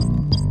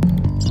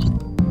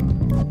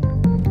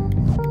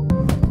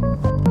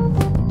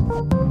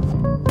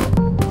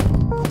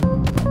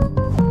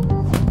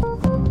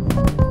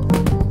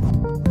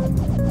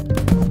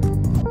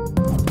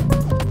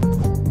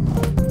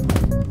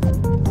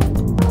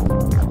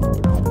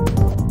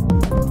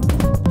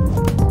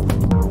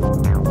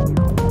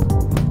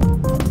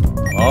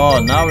 Oh,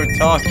 now we're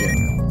talking.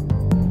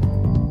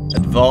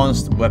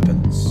 Advanced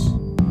weapons.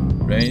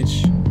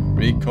 Range,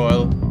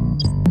 recoil.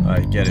 I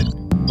get it.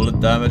 Bullet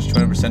damage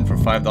 20% for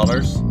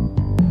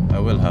 $5. I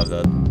will have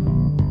that.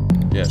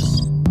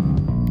 Yes.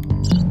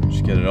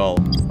 Just get it all.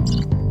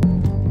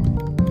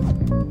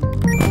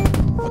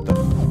 What the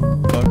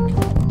fuck?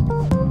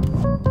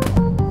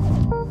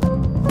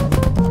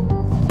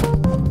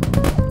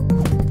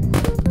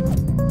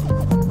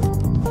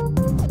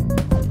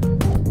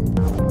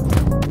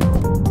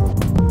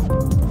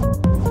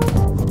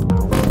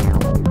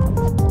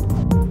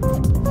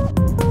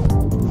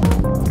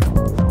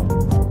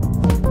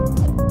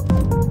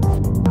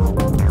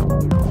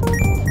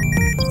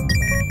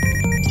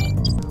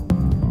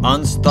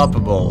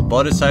 Unstoppable.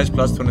 Body size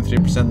plus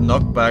 23%.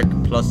 Knockback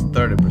plus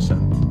 30%.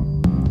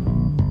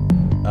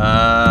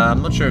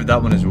 I'm not sure if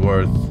that one is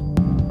worth.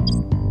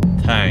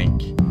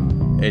 Tank.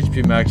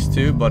 HP max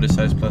 2. Body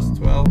size plus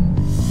 12.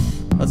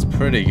 That's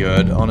pretty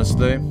good,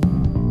 honestly.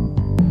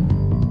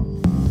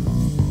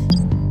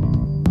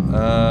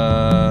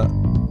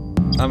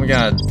 I'm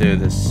gonna do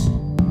this.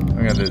 I'm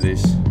gonna do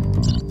these.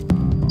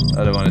 The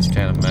other one is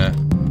kind of meh.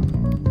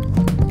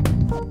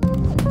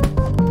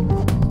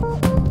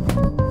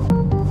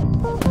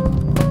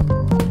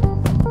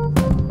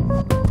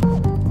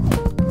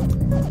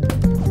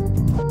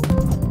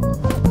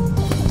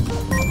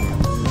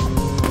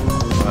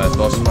 Alright,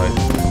 boss fight.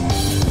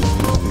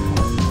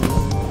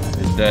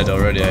 He's dead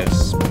already. I have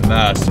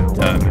massive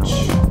damage.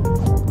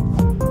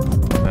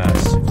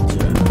 Massive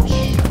damage.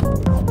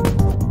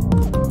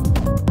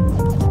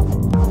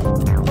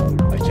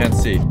 I can't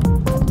see.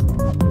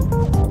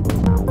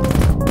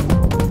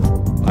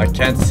 I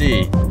can't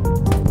see.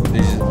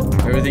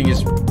 Everything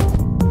is.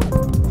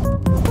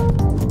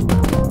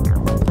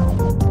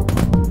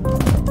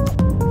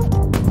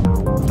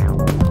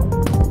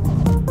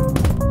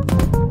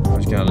 I'm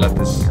just gonna let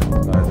this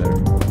lie there.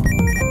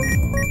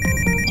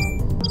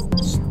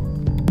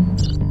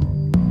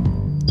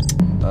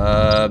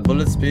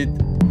 Bullet speed.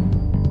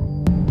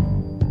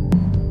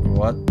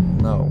 What?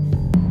 No.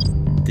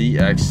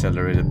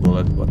 De-accelerated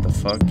bullet. What the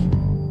fuck?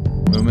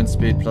 Movement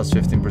speed plus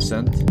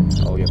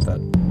 15%. I'll get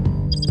that.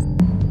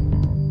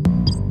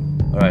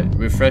 Alright,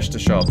 refresh the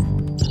shop.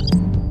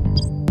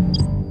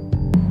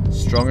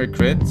 Stronger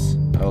crits.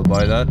 I will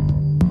buy that.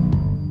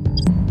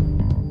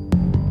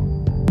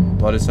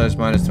 Body size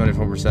minus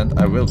 24%.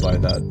 I will buy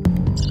that.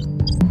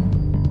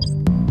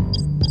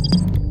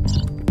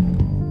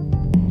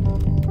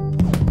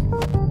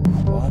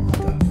 What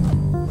the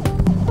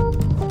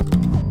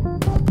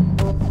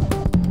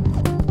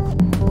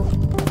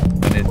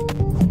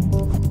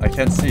I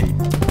can't see.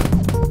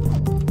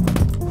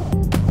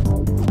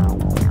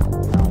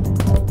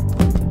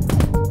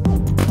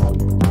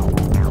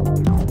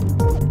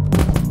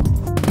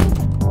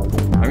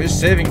 I'm just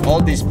saving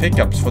all these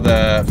pickups for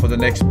the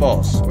next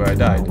boss where I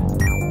died.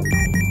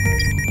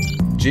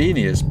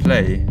 Genius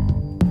play.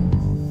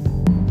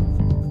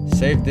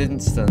 Save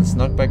distance,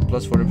 knockback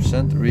plus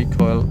 40%,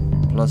 recoil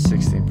plus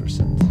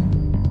 16%.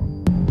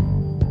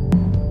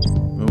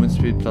 Movement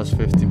speed plus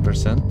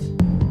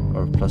 15%.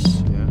 Or plus,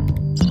 yeah.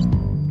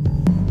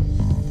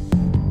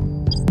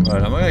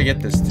 Alright, I'm gonna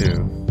get this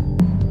too.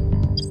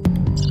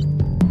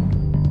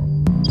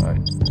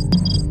 Alright,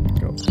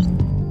 go.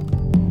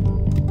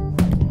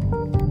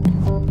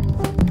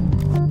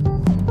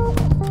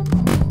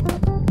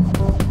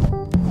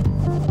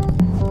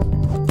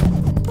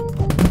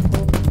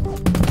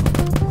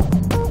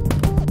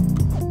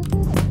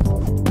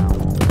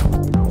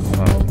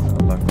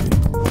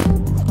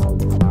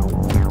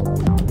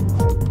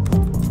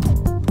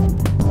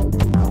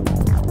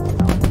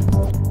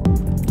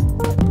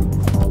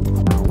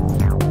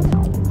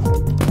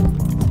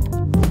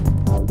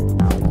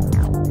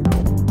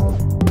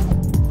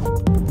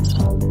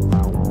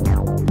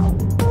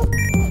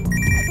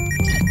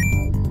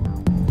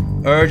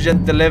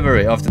 Urgent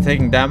delivery. After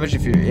taking damage,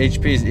 if your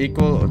HP is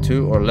equal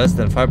to or less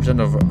than 5%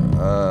 of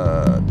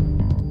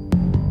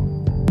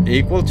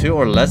equal to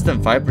or less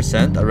than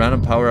 5%, a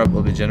random power-up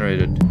will be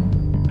generated.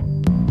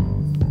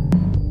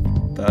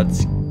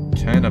 That's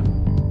kind of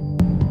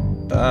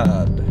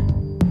bad.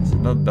 Is it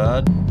not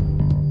bad?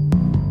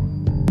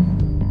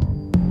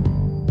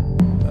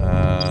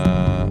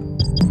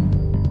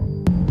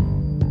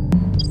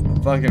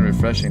 I'm fucking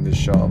refreshing this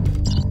shop.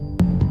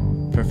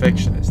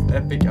 Perfectionist.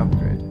 Epic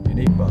upgrade.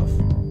 Unique buff.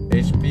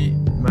 HP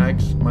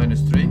max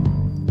 -3.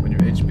 When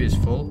your HP is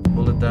full.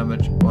 Bullet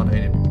damage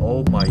 180.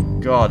 Oh my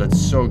god, that's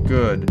so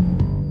good.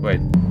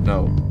 Wait,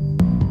 no.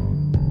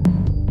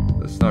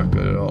 That's not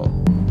good at all.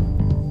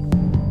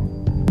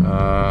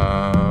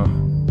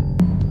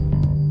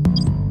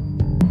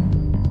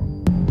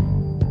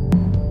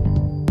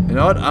 You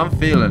know what? I'm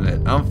feeling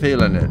it. I'm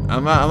feeling it.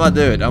 I'm gonna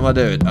do it. I'm gonna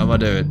do it. I'm gonna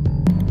do it.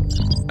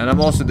 And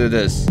I'm also do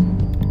this.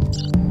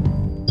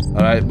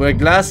 Alright, we're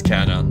glass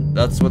cannon.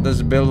 That's what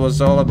this build was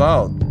all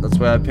about. That's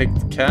why I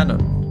picked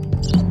cannon.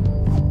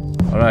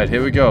 Alright,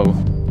 here we go.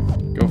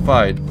 Go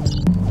fight.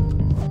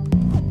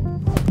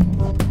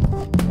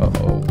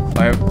 Uh-oh.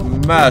 I have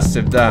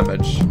massive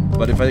damage.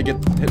 But if I get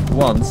hit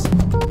once,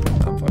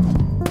 I'm fucked.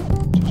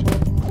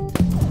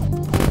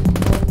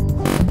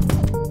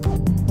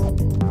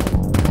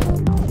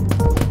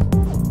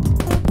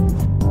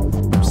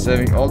 I'm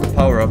saving all the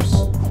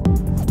power-ups.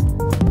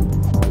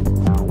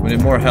 We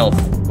need more health,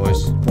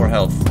 boys. More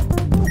health.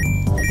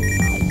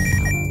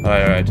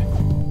 Alright, alright.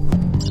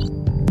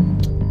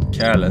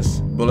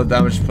 Careless. Bullet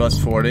damage plus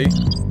 40.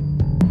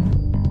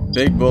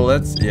 Big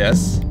bullets,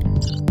 yes.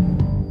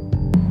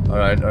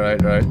 Alright,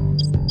 alright, alright.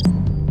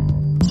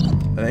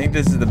 I think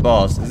this is the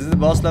boss. Is this the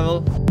boss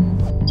level?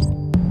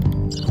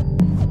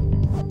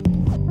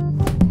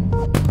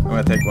 I'm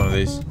gonna take one of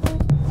these.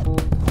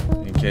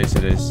 In case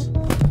it is.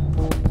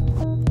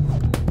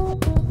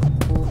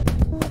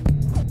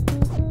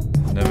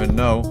 Never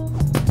know.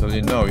 Until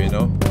you know, you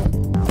know.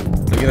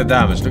 Look at the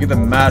damage. Look at the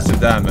massive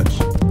damage.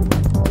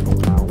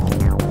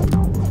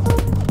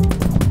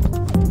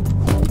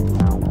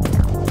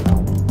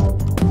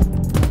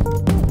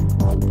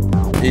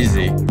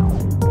 Easy.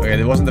 Okay,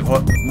 it wasn't the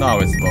boss. No,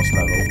 it's the boss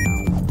level.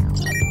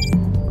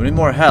 We need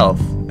more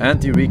health.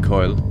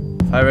 Anti-recoil.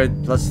 Fire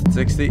rate plus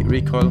 60.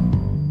 Recoil.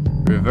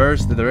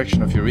 Reverse the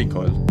direction of your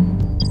recoil.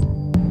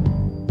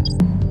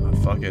 Oh,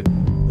 fuck it.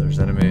 There's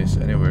enemies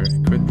anywhere.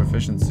 Crit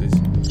proficiencies.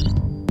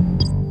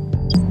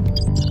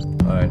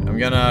 Alright, I'm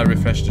gonna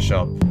refresh the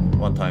shop.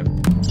 One time.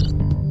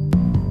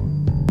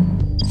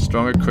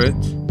 Stronger crit.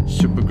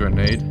 Super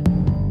grenade.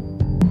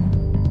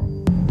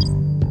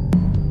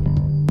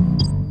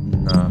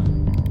 Nah.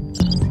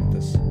 Let's get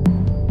this.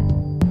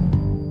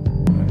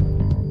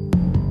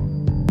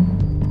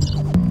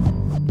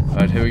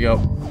 Alright, here we go.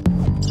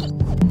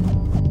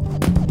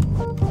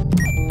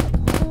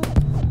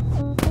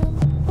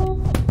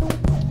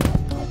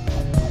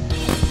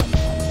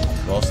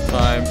 Boss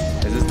time.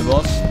 Is this the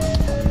boss?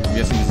 I'm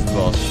guessing this is the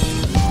boss.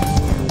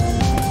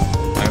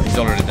 He's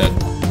already dead.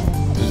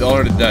 He's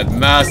already dead.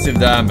 Massive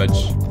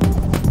damage.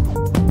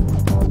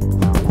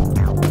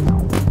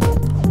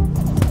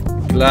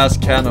 Glass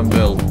cannon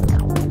build.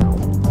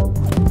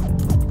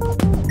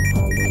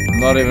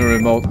 Not even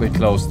remotely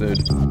close, dude.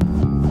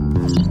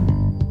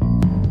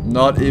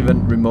 Not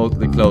even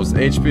remotely close.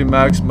 HP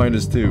max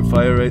 -2.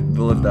 Fire rate,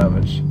 bullet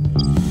damage.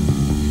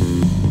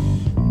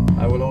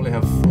 I will only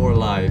have 4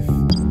 life.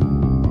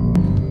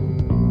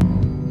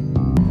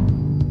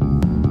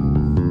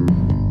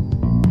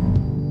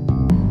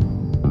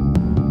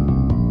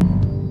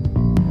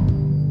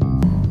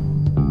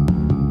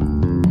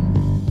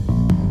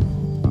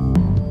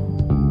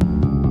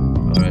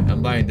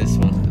 This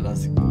one,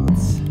 elastic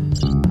bullets.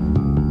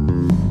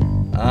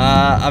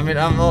 I mean,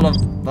 I'm all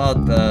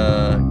about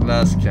the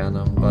glass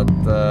cannon, but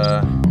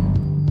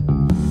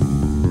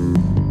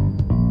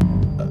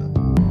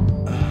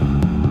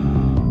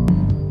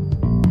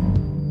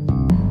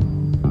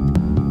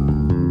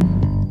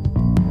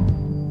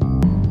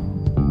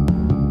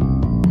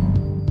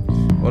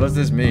what does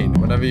this mean?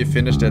 Whenever you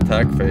finish the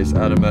attack phase,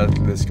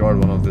 automatically discard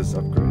one of this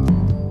upgrade.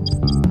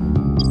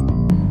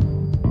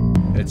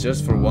 It's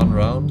just for 1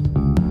 round.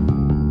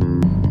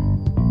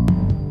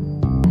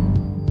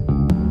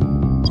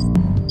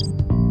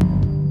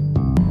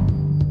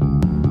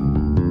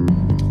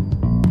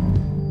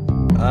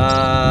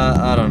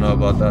 I don't know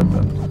about that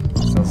then.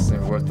 Doesn't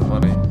seem worth the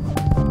money.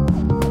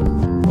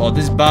 Oh,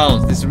 this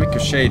bounce, this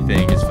ricochet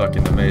thing is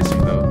fucking amazing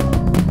though.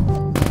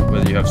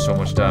 Whether you have so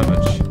much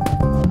damage.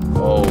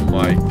 Oh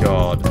my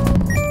god.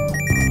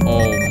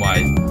 Oh my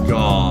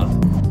god.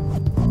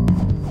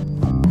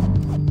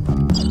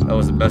 That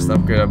was the best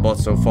upgrade I bought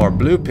so far.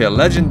 Blue pill,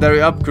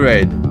 legendary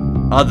upgrade.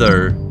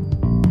 Other.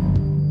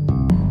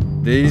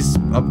 These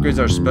upgrades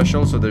are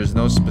special, so there's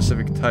no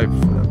specific type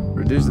for them.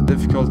 Reduce the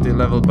difficulty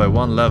level by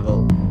 1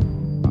 level.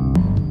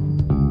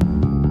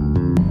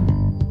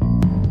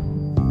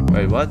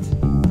 Wait, what?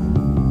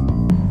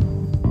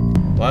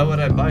 Why would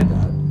I buy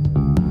that?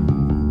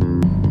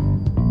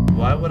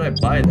 Why would I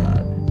buy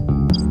that?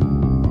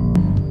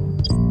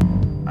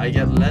 I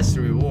get less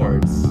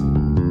rewards.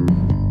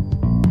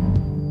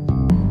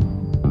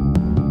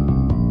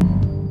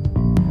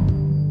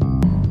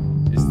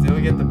 You still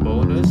get the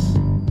bonus?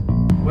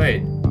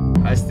 Wait,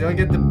 I still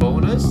get the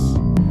bonus?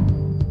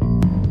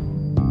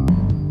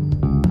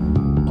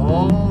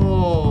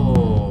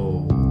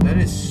 Oh, that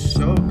is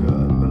so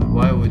good. But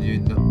why would you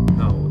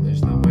no,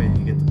 there's no way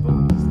you get the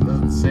bonus. It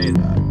doesn't say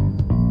that.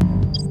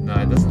 No,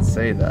 it doesn't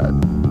say that.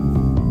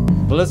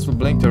 Bullets will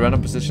blink to a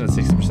random position at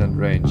 60%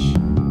 range.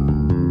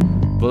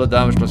 Bullet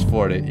damage plus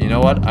 40. You know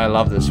what? I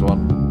love this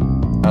one.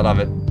 I love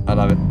it. I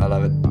love it. I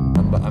love it.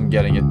 I'm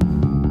getting it.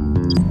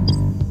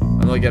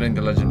 I'm not getting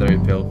the legendary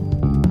pill.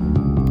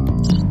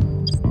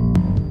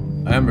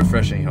 I am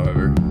refreshing,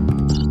 however.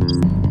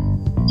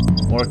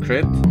 More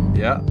crit,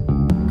 yeah.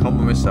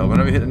 Combo missile.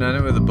 Whenever you hit an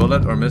enemy with a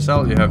bullet or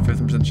missile, you have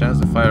 15% chance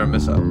to fire a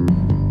missile.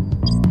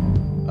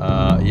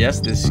 Yes,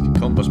 this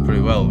combos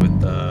pretty well with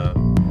the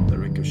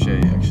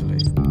ricochet, actually.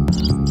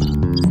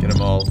 Get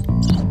them all.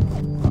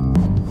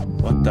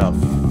 What the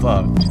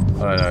fuck?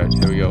 Alright,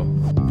 here we go.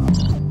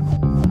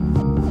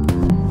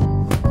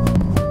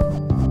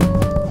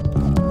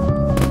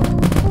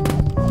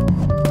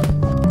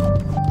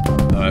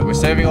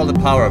 We're saving all the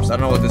power-ups. I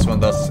don't know what this one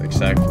does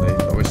exactly,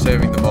 but we're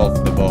saving them all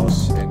for the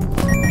boss in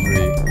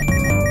 3,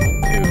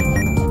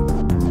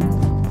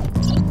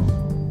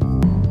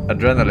 2.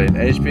 Adrenaline.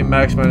 HP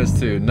max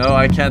 -2. No,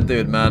 I can't do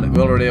it, man. We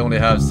already only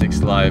have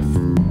 6 life.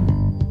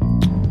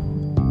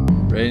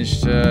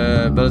 Ranged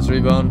bullets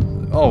rebound.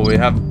 Oh, we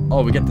have...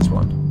 Oh, we get this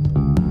one.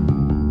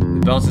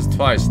 It bounces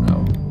twice now.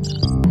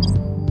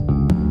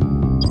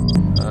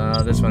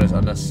 This one is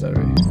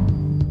unnecessary.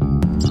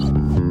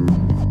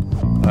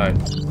 Alright.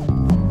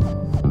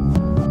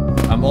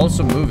 I'm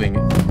also moving.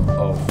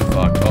 Oh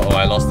fuck. Uh oh,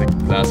 I lost the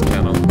glass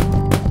cannon.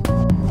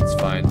 It's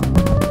fine.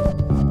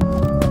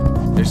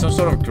 There's some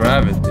sort of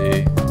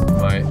gravity.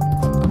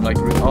 I'm like,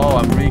 oh,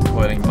 I'm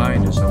recoiling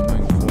minus. I'm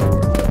moving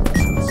forward. That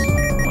makes sense.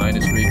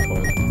 Minus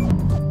recoil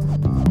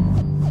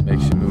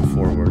makes you move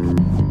forward.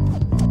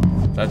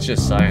 That's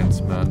just science,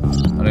 man.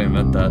 I didn't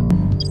invent that.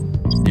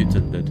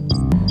 Newton did.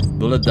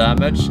 Bullet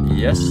damage,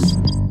 yes.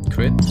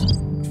 Crit.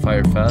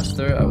 Fire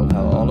faster. I will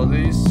have all of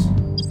these.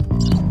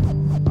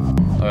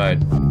 Alright.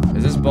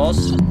 Is this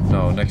boss?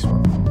 No, next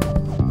one.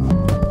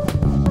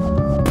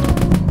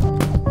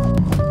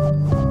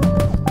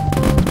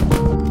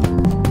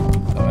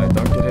 Alright,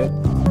 don't get hit.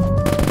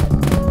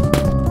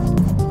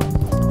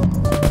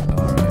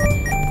 Alright.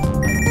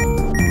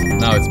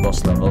 Now it's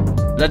boss level.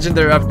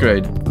 Legendary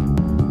upgrade.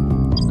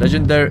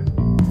 Legendary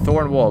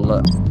thorn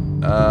wall.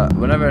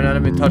 Whenever an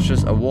enemy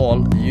touches a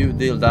wall, you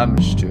deal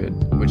damage to it,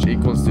 which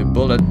equals to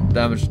bullet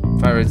damage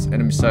fire its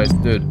enemy size.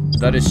 Dude,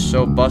 that is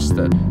so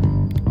busted.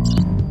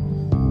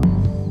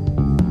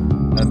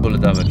 And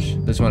bullet damage.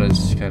 This one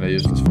is kind of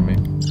useless for me.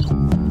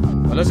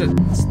 Unless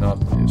it's not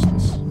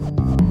useless.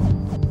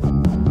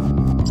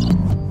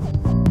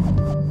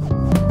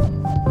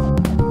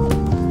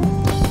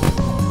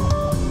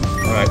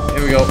 Alright,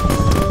 here we go.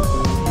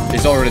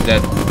 He's already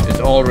dead. He's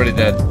already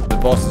dead. The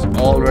boss is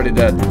already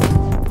dead.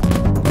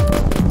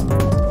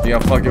 He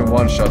got fucking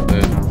one shot,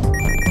 dude.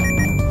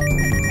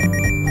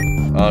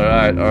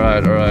 Alright.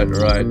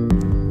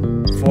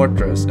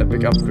 Fortress,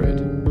 epic upgrade.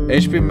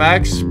 HP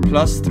max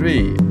plus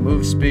 3.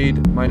 Move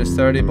speed minus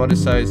 30. Body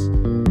size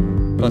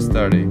plus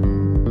 30.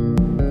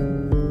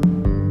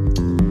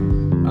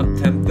 I'm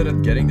tempted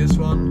at getting this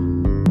one.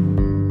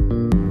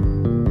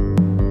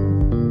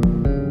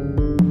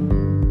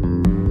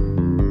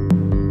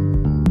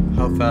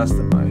 How fast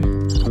am I?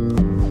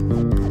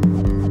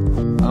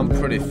 I'm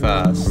pretty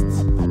fast.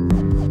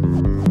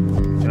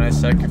 Can I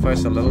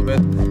sacrifice a little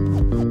bit?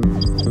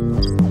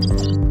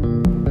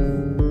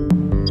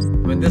 I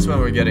mean, this one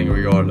we're getting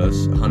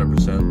regardless,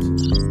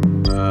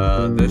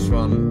 100%. This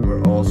one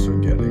we're also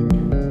getting.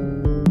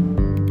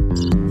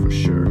 For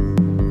sure.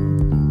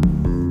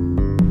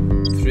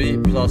 3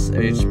 plus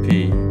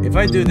HP. If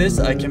I do this,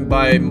 I can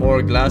buy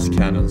more glass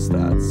cannon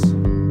stats.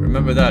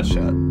 Remember that,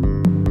 chat.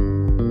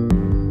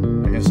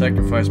 I can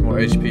sacrifice more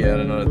HP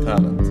and another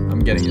talent. I'm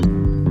getting it.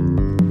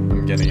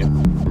 I'm getting it.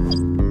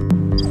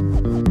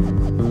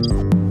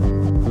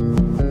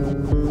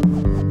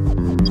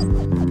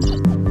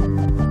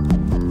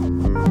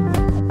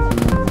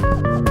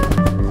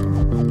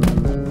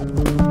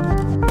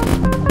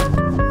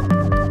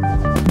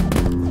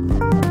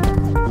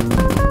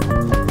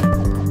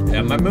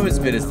 My movement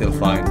speed is still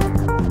fine.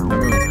 My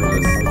movement speed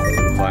is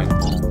still fine.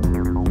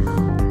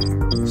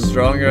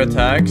 Stronger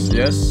attacks,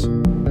 yes.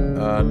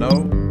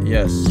 No,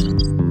 yes.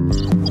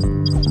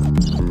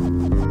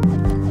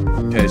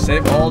 Okay,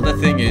 save all the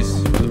thingies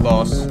for the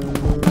boss.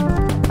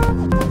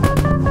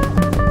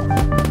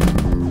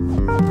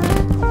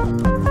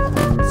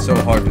 It's so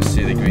hard to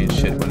see the green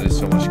shit when there's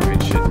so much green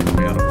shit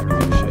coming out of the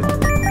green shit.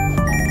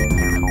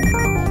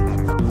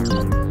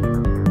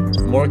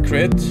 More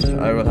crit,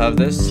 I will have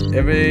this.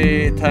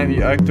 Every time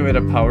you activate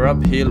a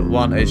power-up, heal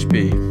 1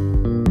 HP.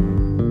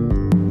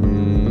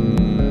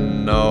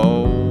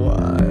 No,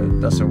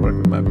 it doesn't work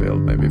with my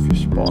build. Maybe if you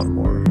spawn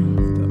more of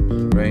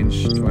them.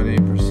 Range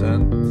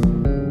 20%.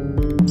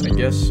 I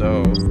guess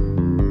so.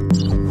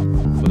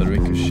 For the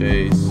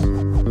ricochets.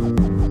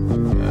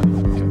 Yeah,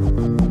 okay.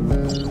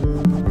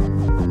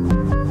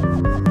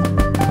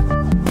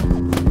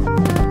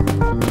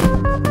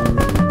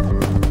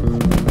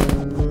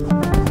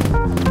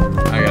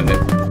 I got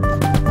it.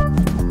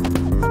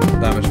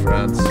 Damage for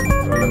ants.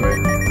 Right away.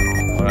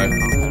 Alright.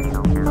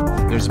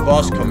 There's a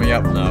boss coming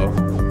up now.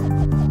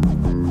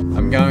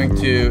 I'm going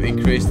to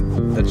increase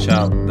the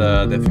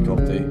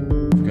difficulty.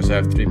 Because I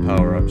have 3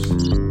 power-ups.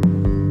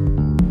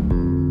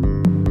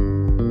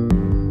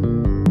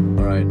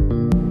 Alright.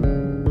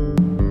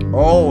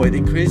 Oh, it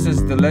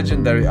increases the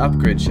legendary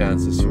upgrade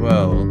chance as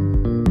well.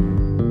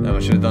 No, I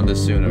should have done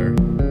this sooner.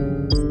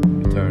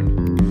 Return.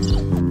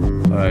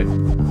 Alright.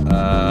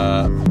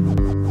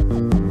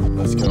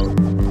 Let's go.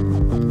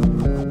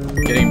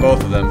 Getting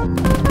both of them.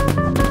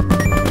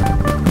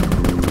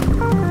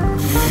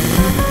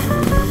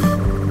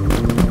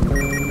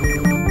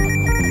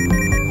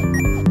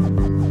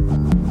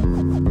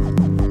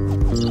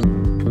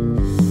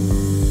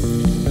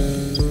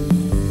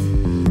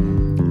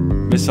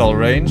 Missile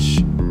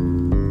range.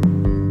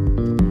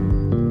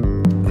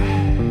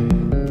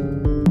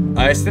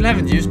 I still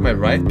haven't used my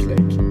right click.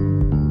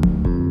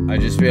 I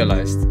just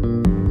realized.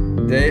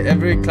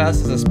 Every class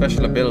has a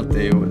special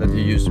ability that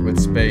you use with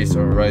space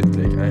or right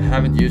click. I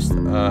haven't used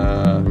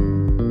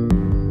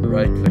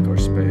right click or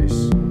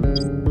space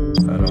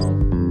at all.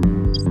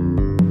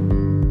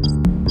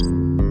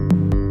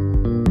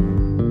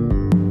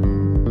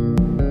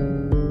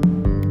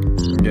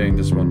 I'm getting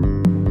this one.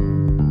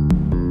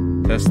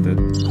 Tested.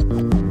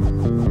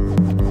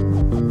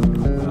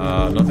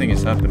 Nothing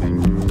is happening.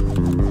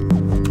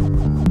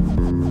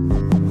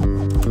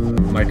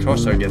 My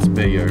crosshair gets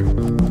bigger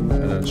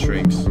and then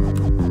shrinks.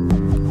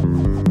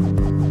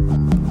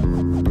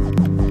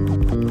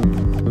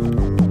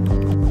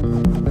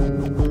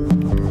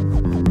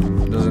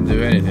 Doesn't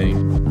do anything.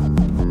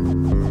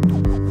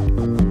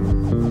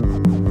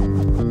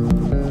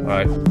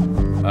 Alright.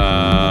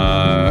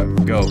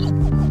 Go.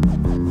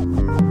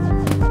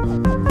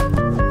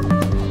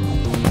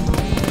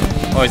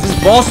 Oh, is this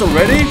boss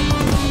already?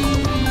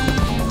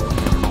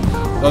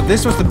 Oh,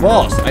 this was the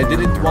boss. I did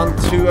it one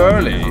too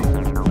early.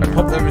 I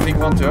popped everything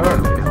one too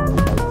early.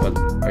 But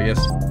I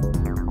guess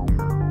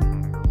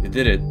you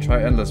did it.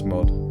 Try endless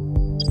mode.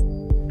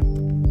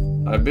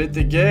 I beat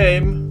the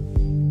game.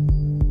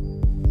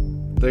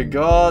 The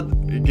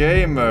God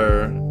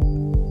Gamer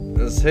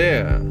is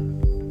here.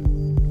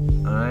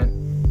 Alright.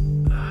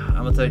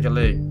 I'm gonna take a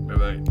leak. Bye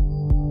bye.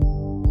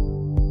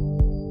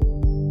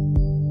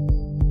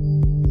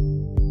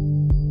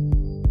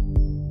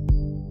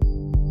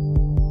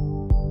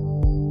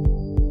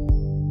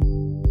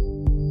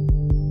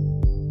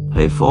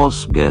 Hey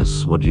Force,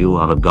 guess what, you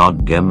are a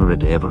god gamer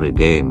at every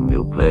game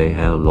you play.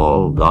 Hell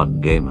lol,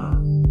 god gamer.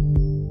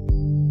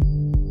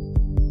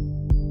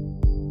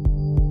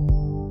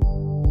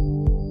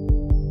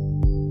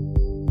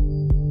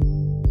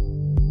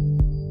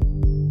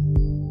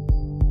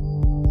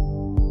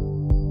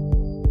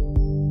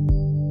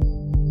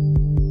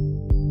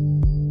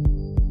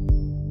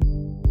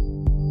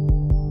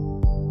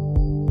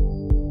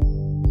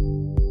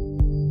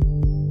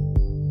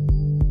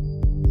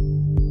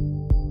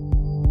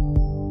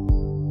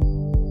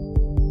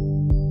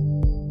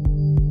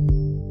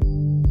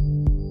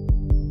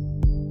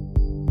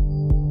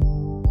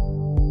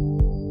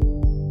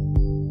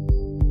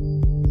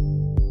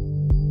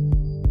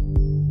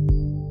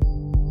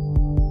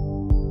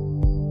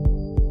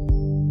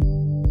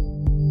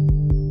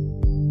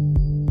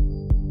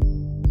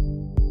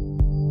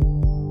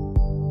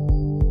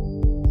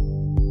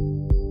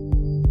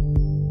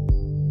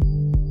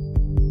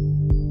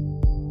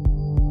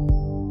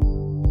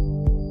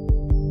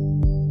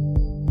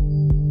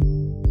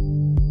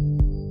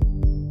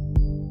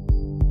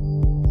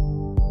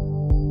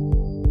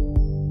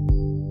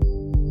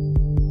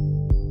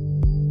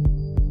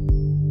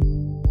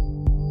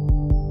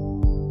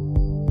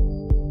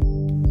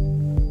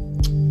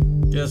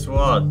 Guess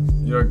what?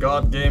 You're a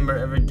god gamer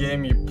every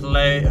game you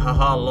play.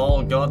 Haha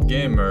lol, god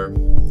gamer.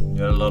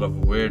 You had a lot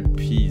of weird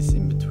P's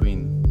in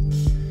between.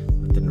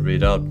 I didn't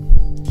read out.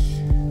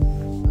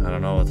 I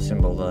don't know what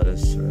symbol that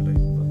is really,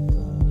 but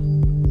yeah,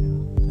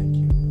 thank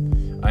you.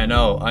 I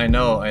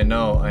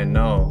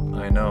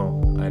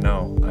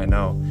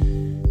know.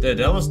 Dude,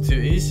 that was too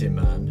easy,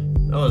 man.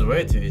 That was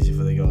way too easy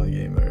for the god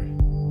gamer.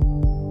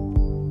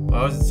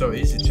 Why was it so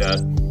easy, chat?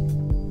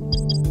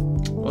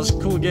 It was a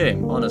cool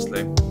game,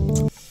 honestly.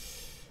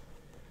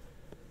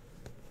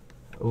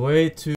 Way too